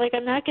getting an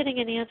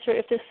answer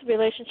if this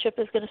relationship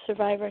is going to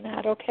survive or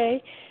not,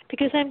 okay?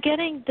 Because I'm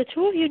getting the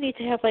two of you need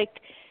to have like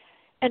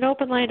an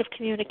open line of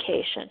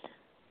communication.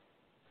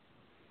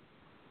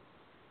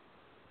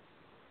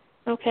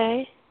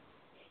 Okay?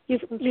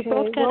 You've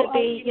both got to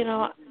be,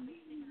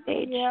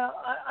 age. Yeah,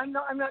 I'm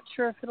not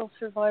sure if it'll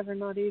survive or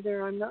not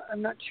either. I'm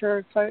not sure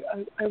if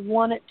I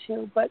want it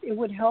to, but it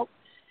would help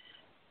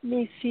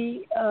me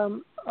see a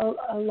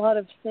lot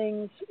of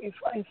things if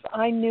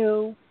I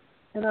knew,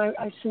 and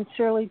I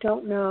sincerely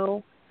don't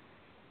know,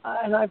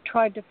 and I've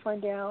tried to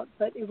find out,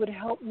 but it would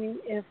help me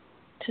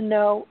to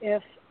know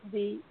if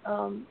the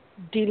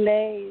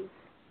delays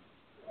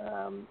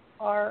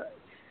are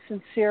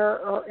sincere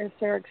or if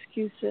they're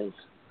excuses.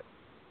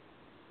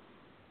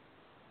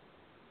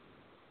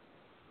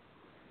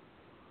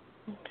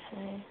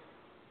 Okay.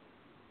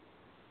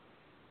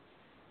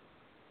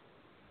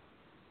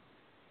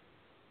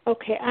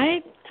 Okay,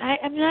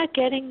 I'm not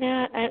getting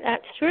that.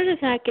 Stuart is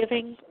not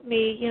giving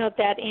me,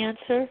 that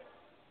answer.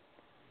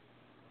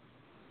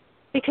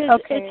 Because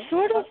it's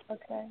sort of,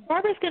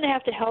 Barbara's going to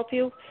have to help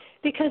you,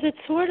 because it's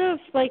sort of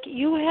like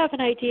you have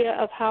an idea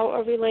of how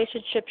a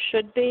relationship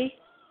should be,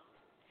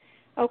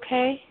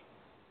 okay?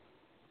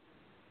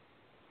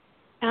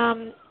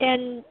 And,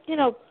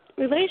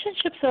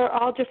 relationships are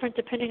all different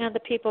depending on the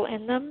people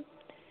in them,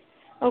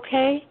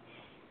 okay?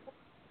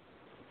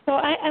 So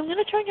I'm going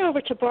to turn you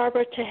over to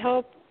Barbara to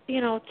help,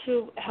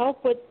 to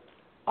help with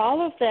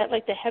all of that,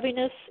 like the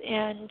heaviness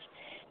and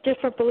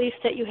different beliefs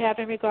that you have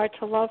in regard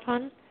to love,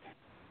 hon.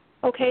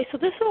 Okay, so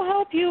this will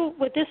help you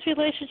with this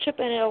relationship,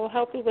 and it will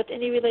help you with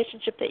any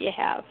relationship that you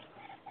have.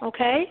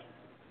 Okay?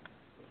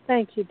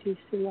 Thank you, DC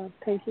Love.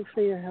 Thank you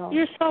for your help.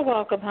 You're so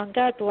welcome, hon.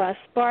 God bless.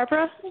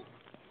 Barbara?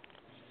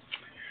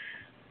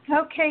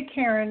 Okay,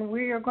 Karen,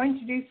 we are going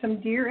to do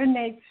some Dear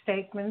Innate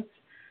statements,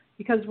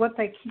 because what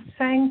they keep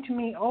saying to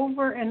me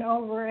over and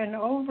over and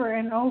over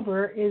and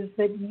over is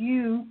that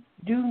you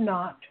do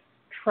not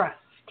trust.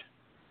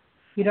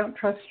 You don't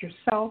trust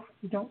yourself.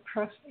 You don't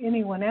trust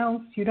anyone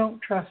else. You don't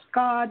trust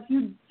God.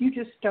 You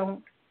just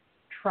don't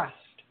trust.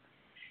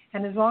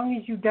 And as long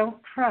as you don't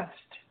trust,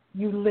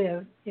 you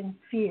live in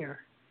fear.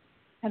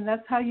 And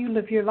that's how you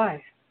live your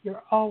life.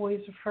 You're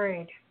always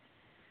afraid.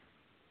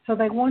 So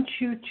they want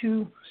you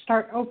to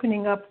start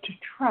opening up to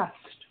trust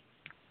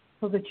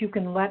so that you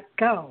can let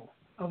go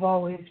of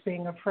always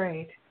being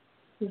afraid.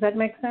 Does that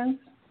make sense?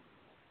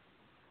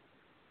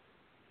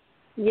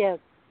 Yes,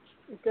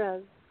 it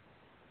does.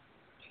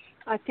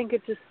 I think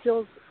it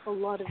distills a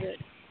lot of it.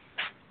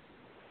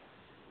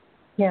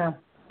 Yeah.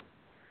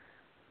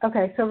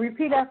 Okay, so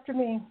repeat after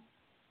me.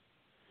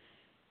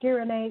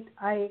 Dear Innate,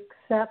 I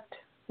accept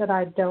that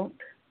I don't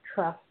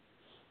trust.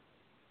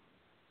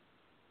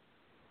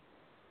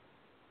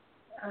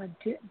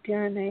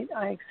 Dear Innate,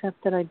 I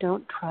accept that I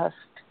don't trust.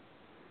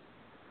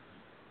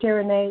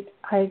 Dear Innate,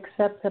 I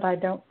accept that I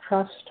don't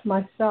trust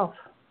myself.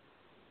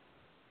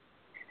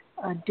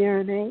 Dear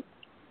Innate,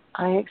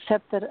 I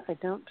accept that I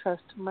don't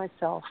trust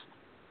myself.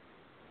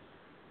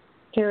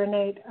 Dear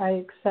Innate, I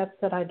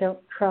accept that I don't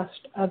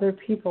trust other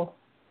people.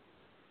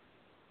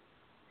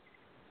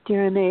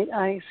 Dear Innate,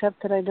 I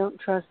accept that I don't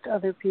trust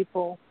other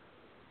people.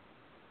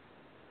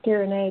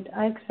 Dear Innate,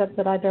 I accept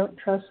that I don't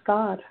trust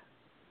God.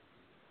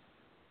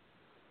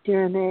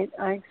 Dear Innate,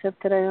 I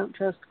accept that I don't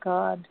trust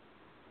God.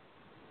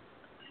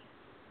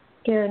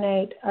 Dear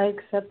Innate, I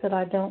accept that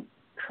I don't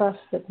trust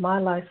that my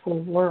life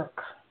will work.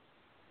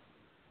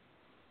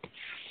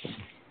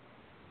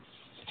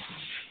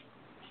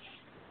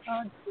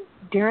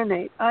 Dear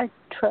Innate, I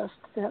trust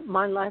that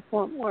my life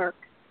won't work.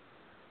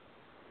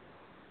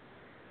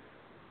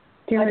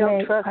 Dear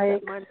Innate,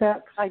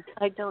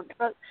 I don't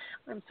trust.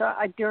 I'm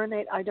sorry. Dear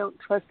Innate, I don't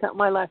trust that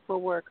my life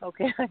will work.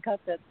 Okay, I got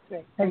that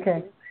straight.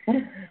 Okay.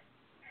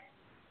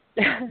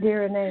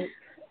 Dear Innate,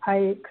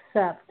 I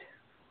accept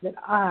that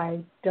I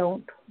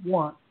don't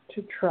want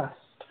to trust.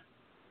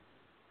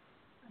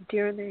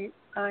 Dear Innate,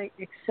 I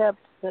accept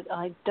that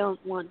I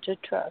don't want to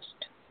trust.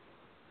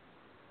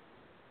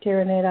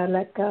 Dear Innate, I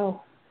let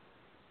go.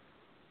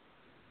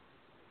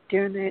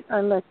 Dear Innate,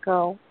 I let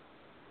go.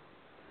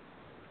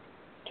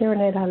 Dear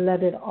Innate, I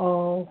let it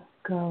all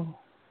go.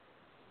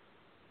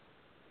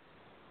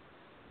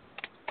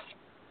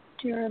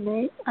 Dear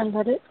Innate, I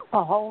let it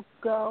all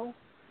go.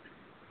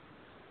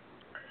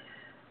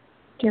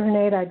 Dear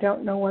Innate, I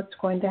don't know what's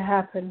going to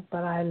happen,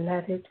 but I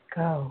let it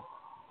go.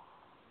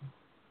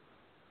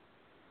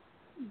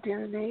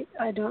 Dear Innate,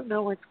 I don't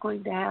know what's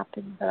going to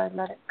happen, but I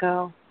let it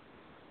go.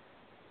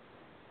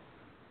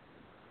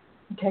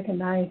 Take a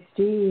nice,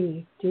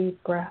 deep,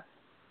 deep breath.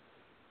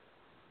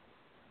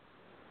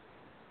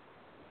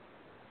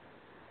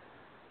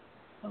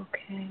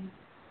 Okay.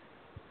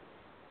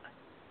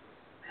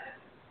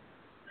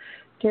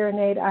 Dear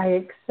Innate, I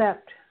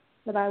accept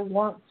that I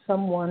want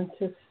someone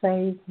to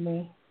save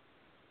me.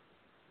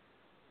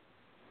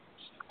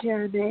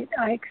 Dear Innate,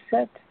 I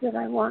accept that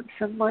I want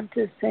someone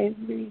to save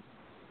me.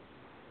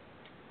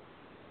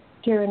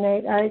 Dear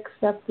Innate, I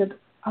accept that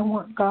I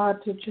want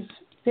God to just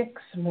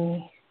fix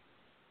me.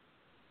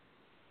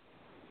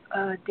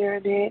 Dear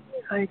Innate,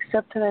 I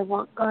accept that I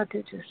want God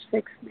to just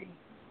fix me.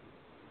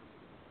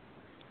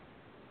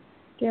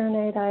 Dear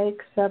Innate, I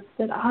accept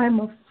that I'm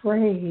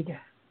afraid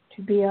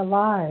to be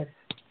alive.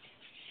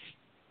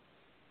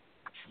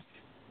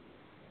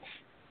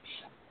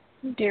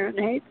 Dear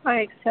Innate,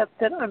 I accept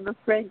that I'm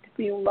afraid to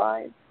be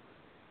alive.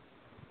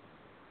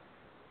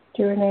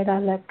 Dear Innate, I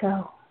let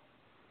go.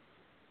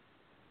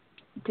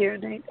 Dear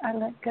Innate, I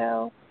let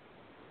go.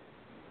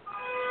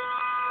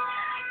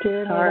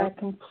 Dear Innate, I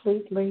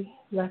completely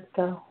let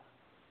go.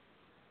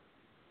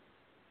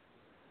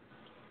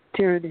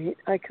 Dear Innate,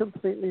 I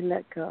completely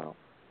let go.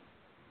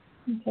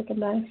 Take a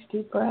nice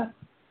deep breath.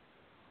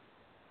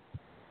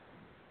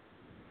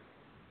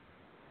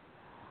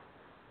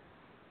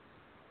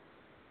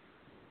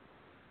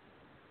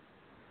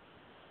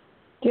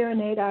 Dear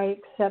Innate, I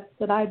accept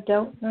that I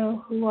don't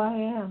know who I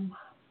am.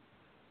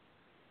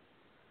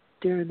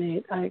 Dear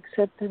Nate, I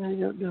accept that I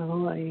don't know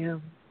who I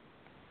am.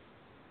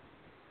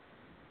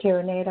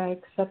 Dear Nate, I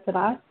accept that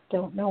I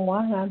don't know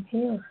why I'm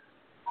here.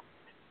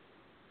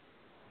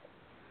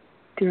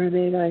 Dear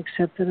Nate, I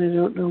accept that I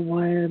don't know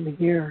why I'm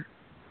here.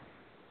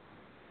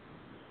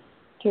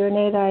 Dear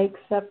Nate, I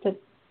accept that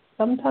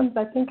sometimes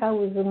I think I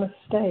was a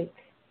mistake.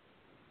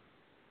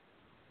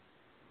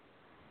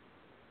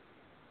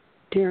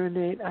 Dear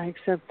Nate, I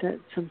accept that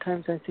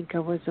sometimes I think I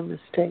was a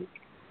mistake.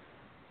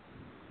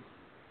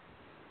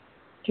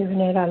 Dear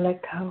Nate, I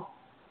let go.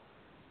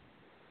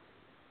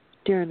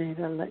 Dear Nate,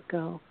 I let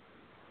go.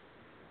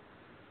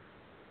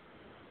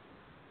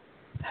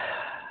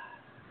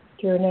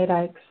 Dear Nate,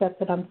 I accept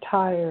that I'm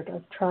tired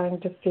of trying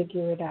to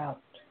figure it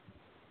out.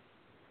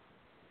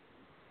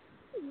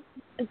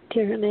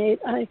 Dear Nate,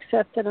 I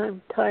accept that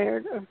I'm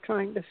tired of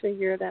trying to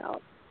figure it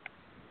out.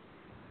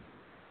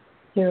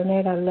 Dear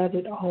Nate, I let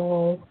it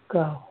all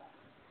go.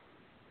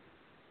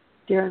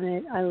 Dear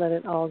Nate, I let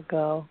it all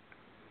go.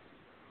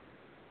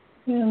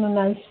 And a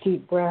nice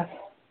deep breath.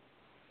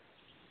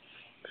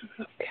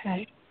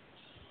 Okay.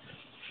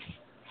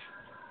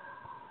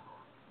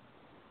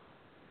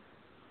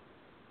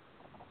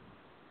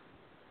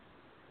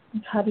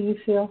 How do you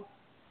feel?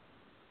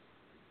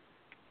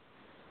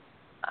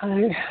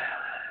 I'm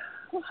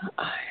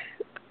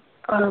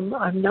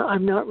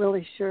not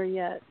really sure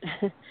yet.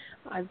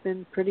 I've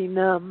been pretty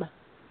numb,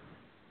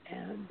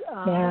 and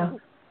I'm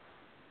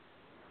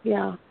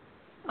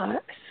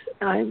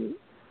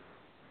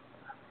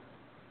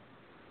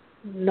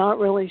not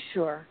really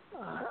sure.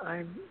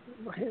 I'm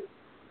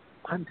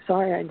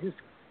sorry. I just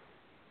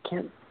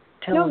can't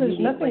tell. No, there's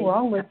nothing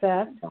wrong with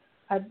that.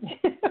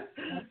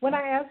 When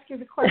I ask you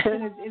the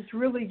question, it's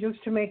really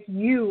just to make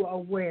you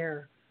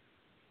aware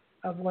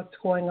of what's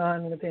going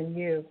on within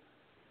you.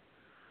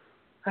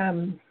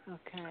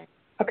 Okay.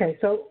 Okay.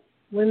 So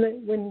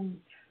when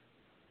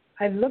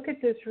I look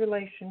at this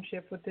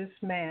relationship with this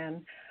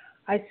man,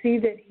 I see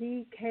that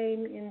he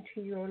came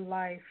into your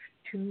life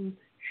to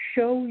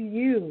show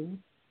you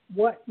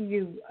what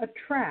you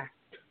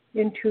attract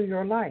into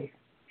your life.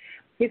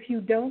 If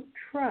you don't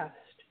trust,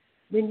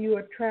 then you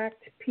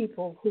attract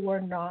people who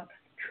are not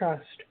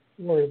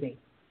trustworthy.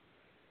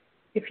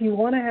 If you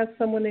want to have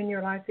someone in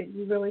your life that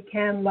you really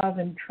can love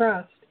and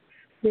trust,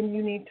 then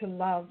you need to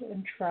love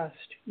and trust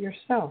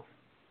yourself.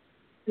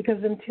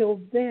 Because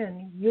until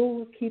then,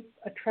 you'll keep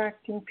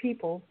attracting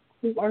people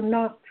who are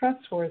not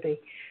trustworthy,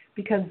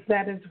 because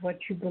that is what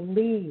you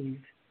believe.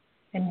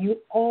 And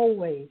you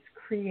always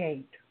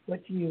create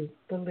what you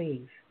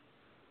believe.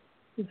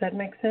 Does that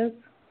make sense?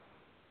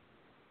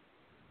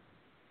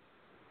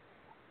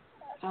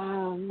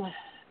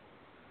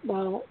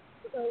 Well,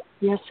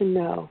 yes and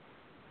no.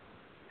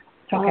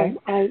 Okay.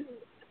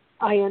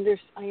 I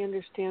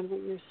understand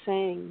what you're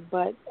saying,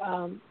 but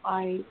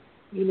I,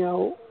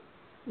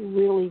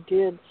 really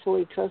did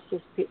fully trust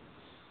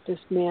this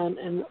man,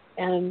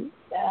 and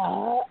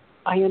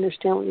I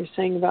understand what you're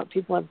saying about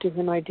people have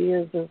different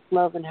ideas of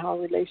love and how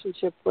a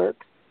relationship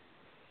works.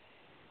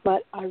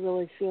 But I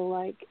really feel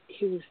like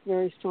he was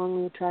very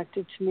strongly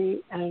attracted to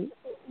me and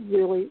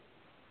really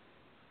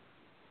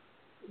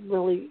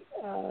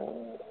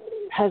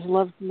has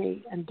loved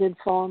me and did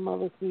fall in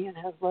love with me and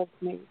has loved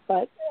me.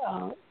 But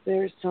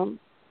there's some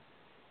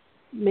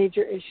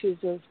major issues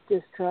of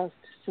distrust.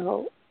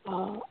 So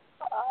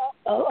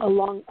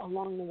along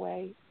the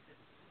way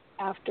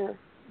after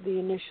the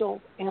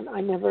initial, and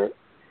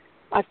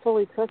I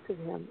fully trusted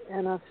him,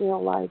 and I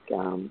feel like,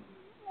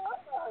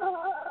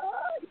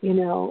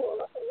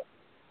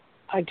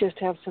 I just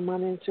have some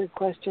unanswered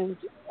questions.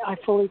 I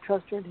fully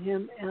trusted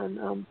him,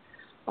 and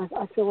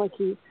I feel like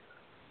he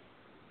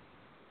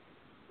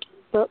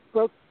broke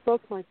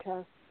my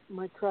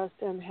trust,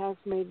 and has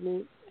made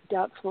me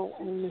doubtful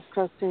and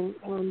mistrusting,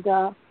 and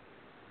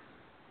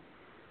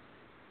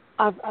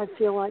I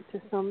feel like to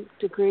some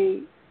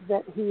degree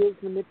that he is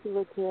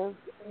manipulative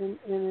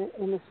in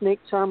a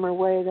snake charmer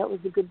way. That was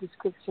a good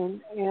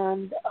description,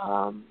 and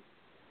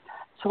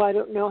so I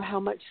don't know how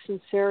much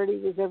sincerity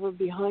was ever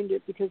behind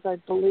it, because I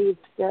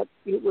believed that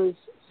it was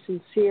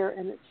sincere,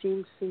 and it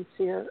seemed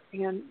sincere,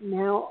 and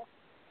now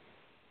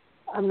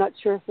I'm not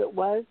sure if it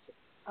was,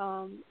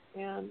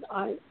 and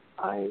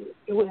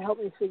it would help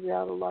me figure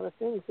out a lot of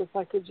things if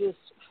I could just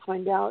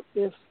find out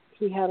if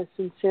he had a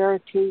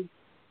sincerity.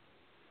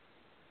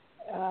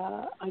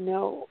 I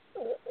know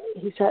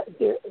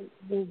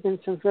there's been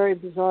some very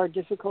bizarre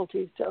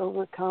difficulties to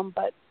overcome,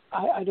 but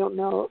I don't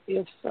know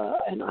if,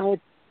 and I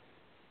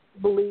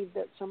believe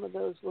that some of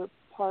those were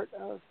part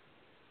of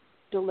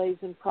delays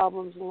and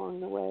problems along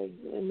the way,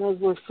 and those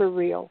were for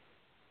real.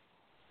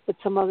 But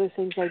some other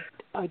things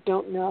I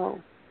don't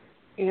know,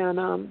 and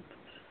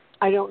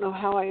I don't know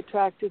how I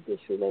attracted this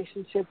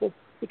relationship,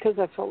 because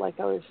I felt like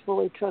I was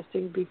fully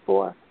trusting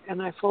before,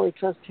 and I fully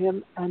trust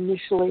him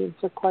initially and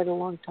for quite a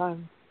long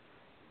time.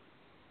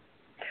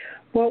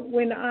 Well,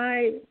 when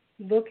I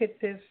look at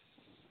this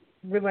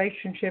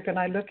relationship and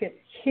I look at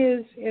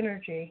his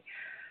energy,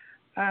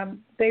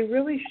 they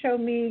really show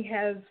me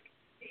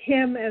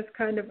him as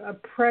kind of a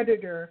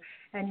predator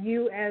and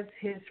you as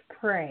his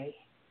prey.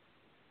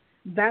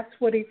 That's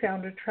what he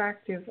found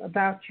attractive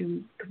about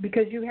you,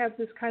 because you have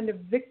this kind of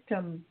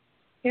victim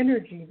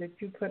energy that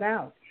you put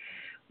out,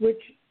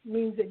 which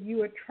means that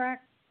you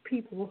attract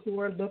people who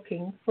are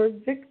looking for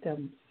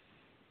victims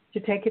to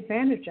take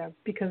advantage of,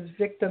 because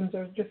victims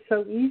are just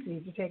so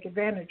easy to take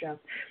advantage of.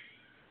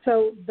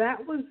 So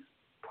that was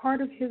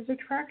part of his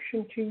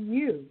attraction to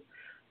you,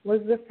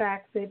 was the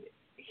fact that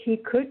he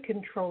could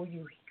control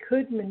you, he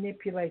could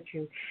manipulate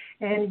you,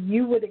 and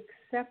you would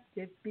accept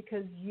it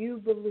because you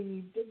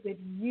believed that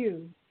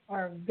you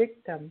are a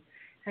victim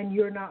and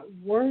you're not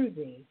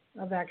worthy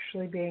of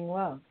actually being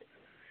loved.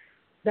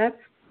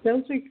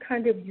 Those are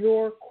kind of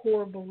your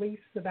core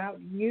beliefs about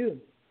you.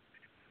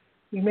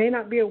 You may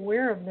not be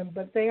aware of them,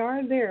 but they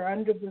are there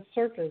under the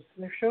surface.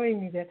 They're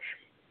showing you that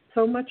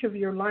so much of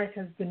your life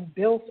has been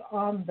built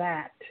on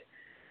that.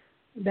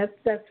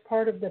 That's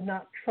part of the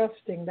not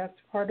trusting. That's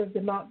part of the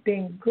not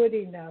being good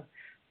enough.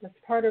 That's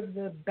part of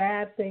the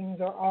bad things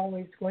are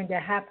always going to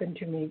happen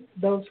to me,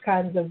 those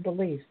kinds of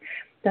beliefs.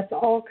 That's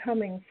all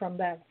coming from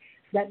that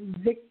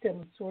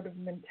victim sort of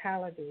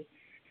mentality.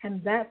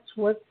 And that's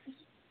what's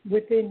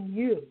within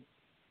you.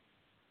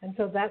 And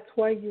so that's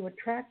why you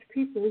attract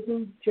people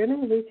who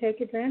generally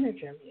take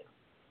advantage of you.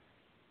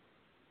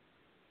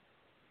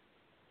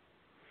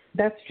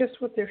 That's just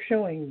what they're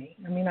showing me.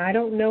 I mean, I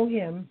don't know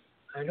him.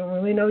 I don't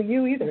really know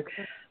you either,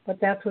 but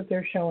that's what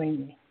they're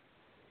showing me.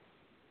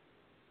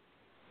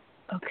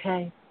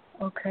 Okay.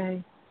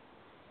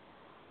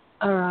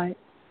 All right.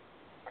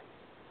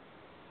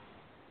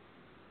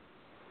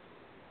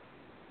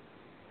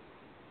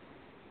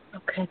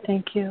 Okay,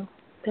 thank you.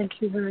 Thank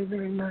you very,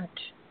 very much.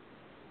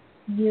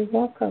 You're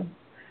welcome.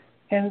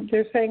 And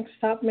they're saying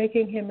stop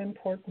making him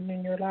important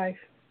in your life,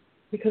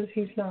 because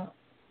he's not.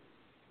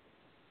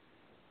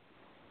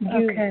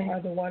 You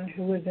are the one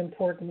who is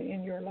important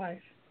in your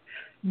life.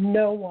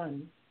 No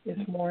one is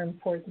more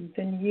important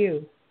than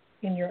you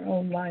in your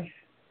own life.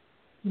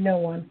 No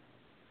one.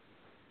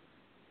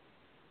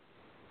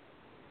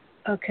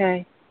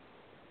 Okay.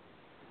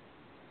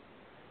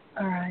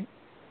 All right.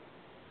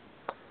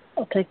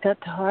 I'll take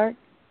that to heart.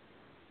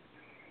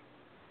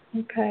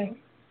 Okay.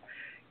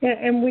 Yeah,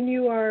 and when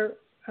you are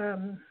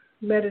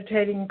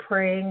meditating,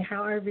 praying,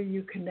 however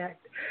you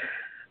connect,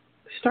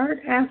 start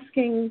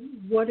asking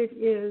what it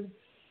is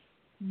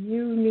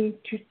you need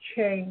to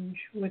change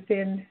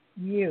within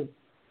you.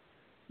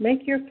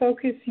 Make your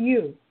focus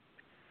you.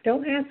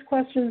 Don't ask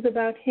questions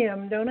about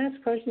him. Don't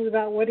ask questions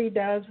about what he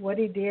does, what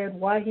he did,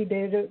 why he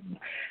did it.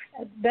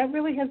 That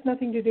really has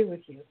nothing to do with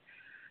you.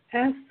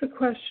 Ask the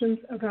questions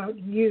about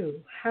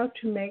you, how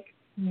to make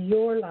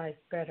your life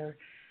better,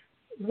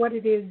 what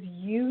it is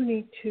you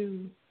need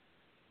to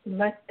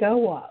let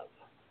go of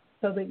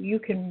so that you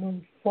can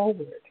move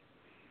forward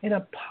in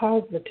a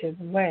positive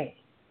way.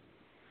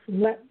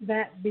 Let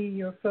that be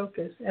your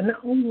focus, and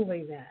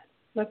only that.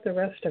 Let the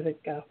rest of it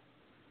go.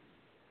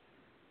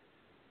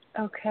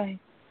 Okay.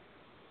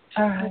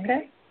 All right.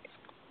 Okay?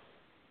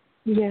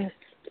 Yes.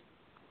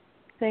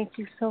 Thank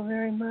you so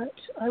very much.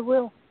 I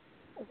will.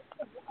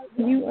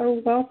 You are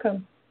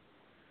welcome.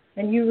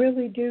 And you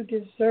really do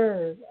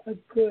deserve a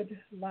good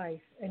life,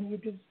 and you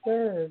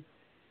deserve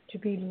to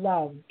be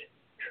loved,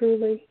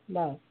 truly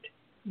loved.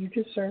 You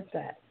deserve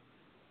that.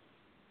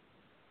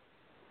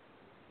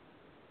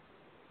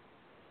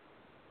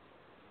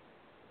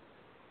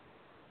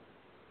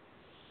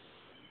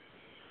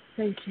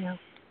 Thank you.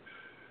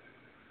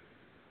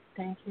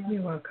 Thank you.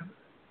 You're welcome.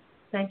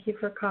 Thank you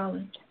for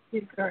calling.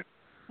 Thank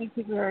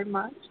you very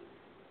much.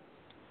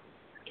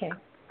 Okay.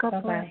 God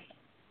Bye-bye. bless.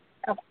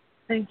 Oh,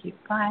 thank you.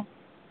 Bye.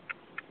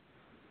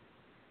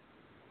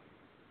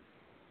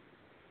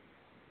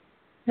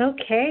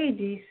 Okay,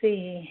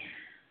 DC.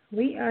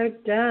 We are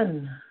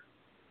done.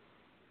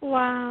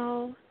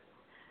 Wow.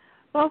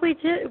 Well, we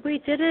did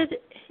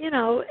it,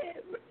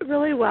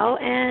 really well,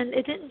 and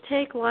it didn't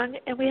take long,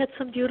 and we had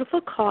some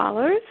beautiful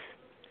callers.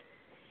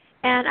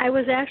 And I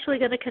was actually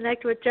going to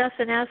connect with Jess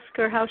and ask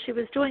her how she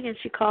was doing, and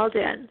she called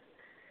in.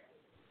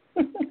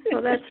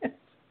 So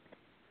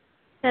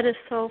that is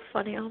so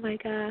funny. Oh my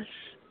gosh.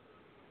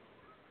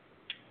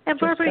 And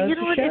Barbara, you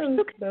know what? If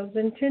you those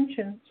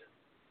intentions.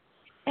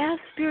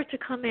 Ask Spirit to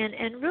come in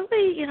and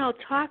really,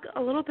 talk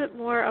a little bit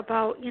more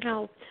about,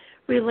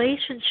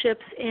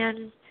 relationships,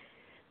 and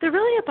they're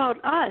really about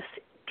us,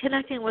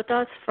 connecting with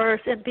us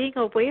first and being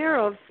aware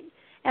of,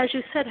 as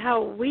you said,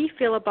 how we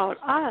feel about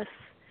us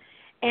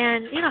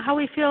and, how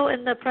we feel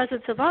in the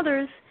presence of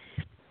others,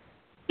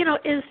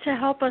 is to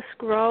help us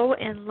grow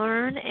and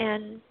learn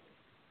and,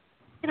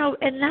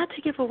 and not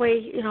to give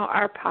away,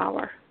 our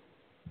power.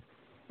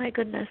 My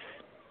goodness.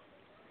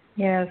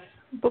 Yes.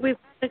 But we've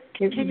got to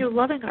continue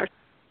loving ourselves.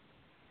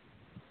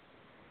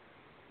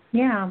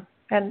 Yeah,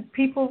 and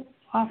people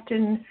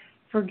often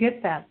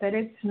forget that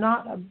it's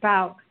not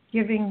about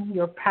giving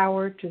your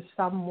power to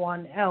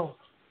someone else.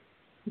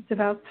 It's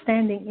about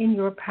standing in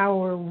your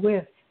power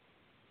with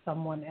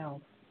someone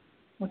else,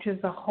 which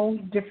is a whole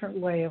different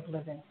way of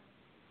living.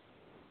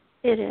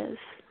 It is.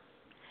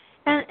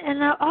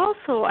 And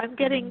also, I'm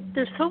getting,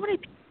 there's so many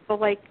people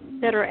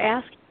that are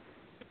asking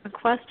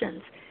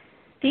questions.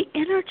 The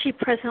energy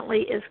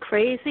presently is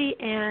crazy,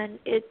 and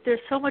there's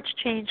so much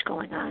change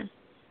going on.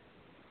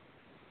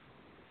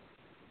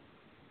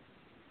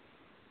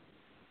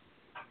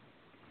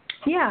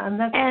 Yeah, and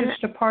that's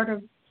just a part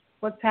of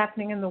what's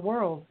happening in the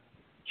world.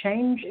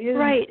 Change is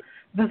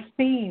the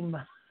theme.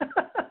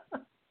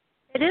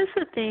 It is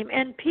the theme,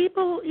 and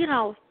people,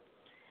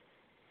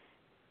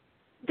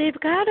 they've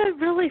got to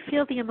really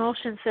feel the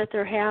emotions that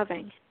they're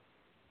having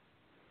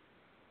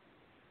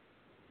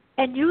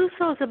and use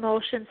those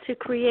emotions to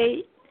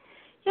create,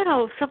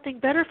 something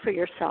better for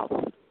yourself.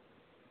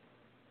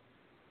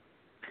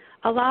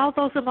 Allow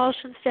those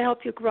emotions to help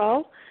you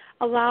grow.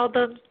 Allow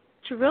them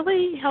to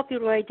really help you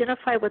to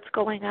identify what's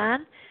going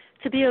on,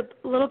 to be a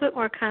little bit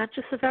more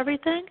conscious of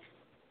everything.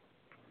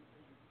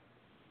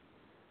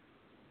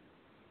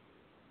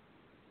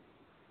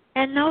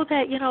 And know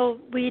that,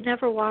 we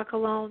never walk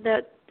alone,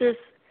 that there's,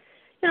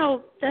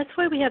 that's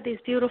why we have these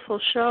beautiful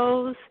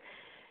shows.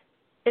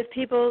 If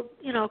people,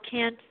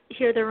 can't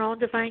hear their own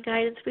divine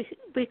guidance,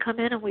 we come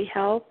in and we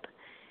help.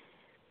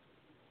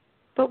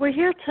 But we're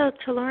here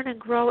to learn and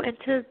grow and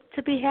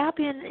to be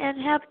happy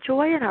and have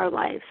joy in our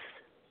lives.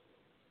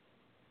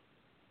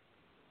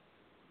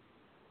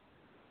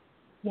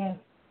 Yes.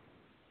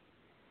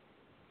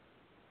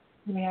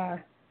 We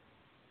are.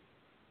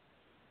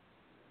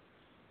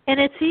 And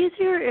it's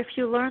easier if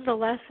you learn the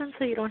lesson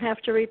so you don't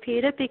have to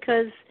repeat it,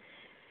 because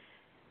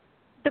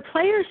the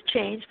players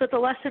change, but the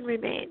lesson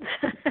remains.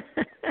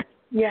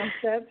 Yes,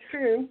 that's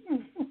true.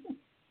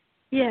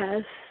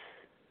 Yes.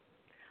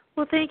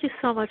 Well, thank you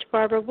so much,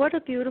 Barbara. What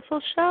a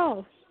beautiful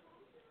show.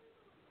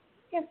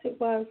 Yes, it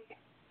was.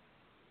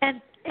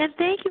 And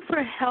thank you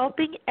for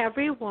helping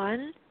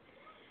everyone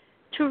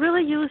to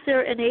really use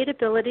their innate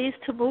abilities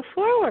to move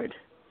forward.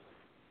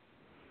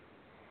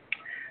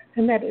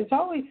 And that is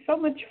always so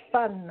much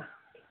fun.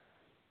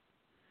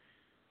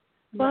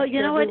 Well,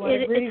 you know what?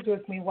 Everyone agrees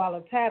with me while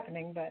it's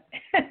happening, but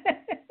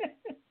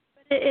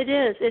it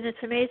is, and it's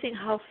amazing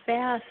how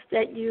fast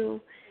that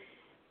you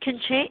can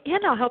change.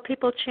 How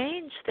people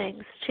change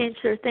things, change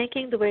their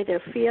thinking, the way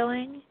they're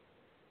feeling.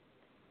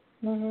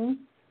 Mhm.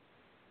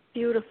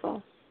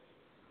 Beautiful.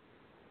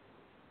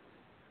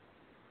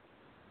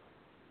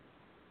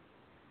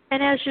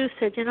 And as you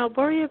said,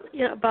 worry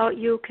about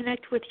you,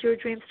 connect with your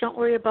dreams, don't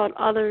worry about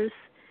others.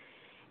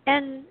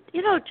 And,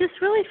 just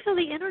really feel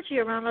the energy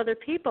around other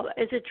people.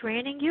 Is it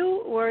draining you,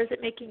 or is it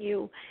making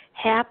you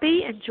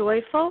happy and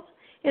joyful?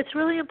 It's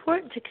really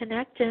important to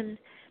connect and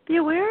be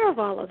aware of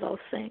all of those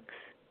things,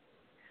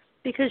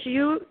 because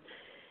your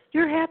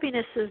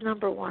happiness is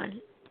number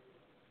one.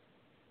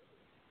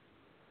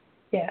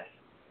 Yes.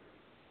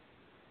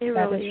 It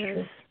really is.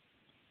 True.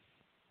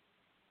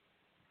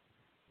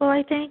 Well,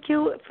 I thank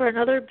you for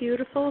another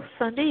beautiful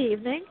Sunday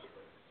evening.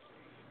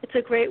 It's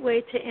a great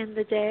way to end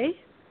the day.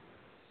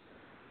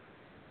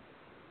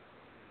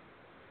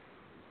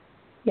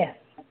 Yes.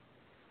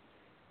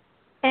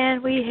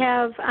 And we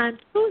have on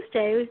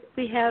Tuesday,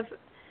 we have,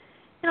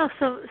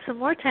 some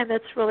more time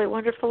that's really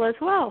wonderful as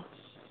well.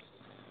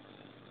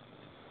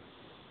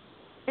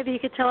 Maybe you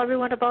could tell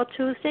everyone about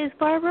Tuesdays,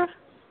 Barbara?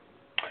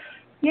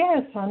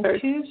 Yes, on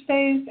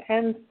Tuesdays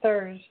and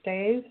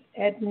Thursdays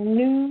at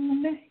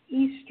noon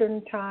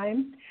Eastern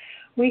Time,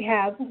 we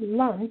have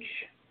lunch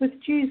with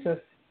Jesus.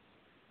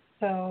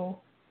 So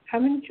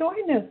come and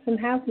join us and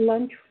have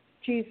lunch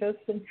with Jesus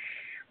and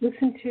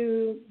listen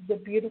to the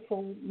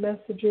beautiful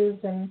messages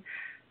and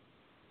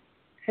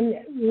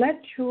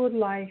let your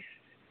life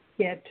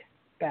get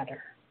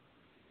better.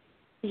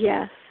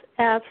 Yes,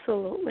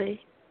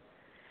 absolutely.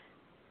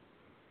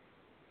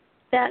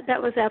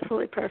 That was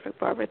absolutely perfect,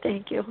 Barbara.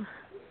 Thank you.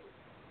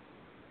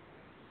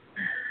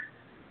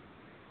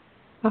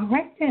 All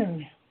right,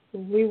 then.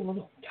 We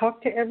will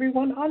talk to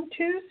everyone on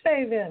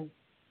Tuesday, then.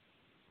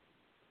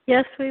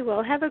 Yes, we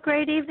will. Have a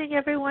great evening,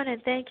 everyone,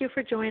 and thank you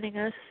for joining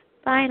us.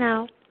 Bye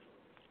now.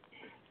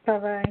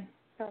 Bye-bye.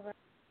 Bye-bye.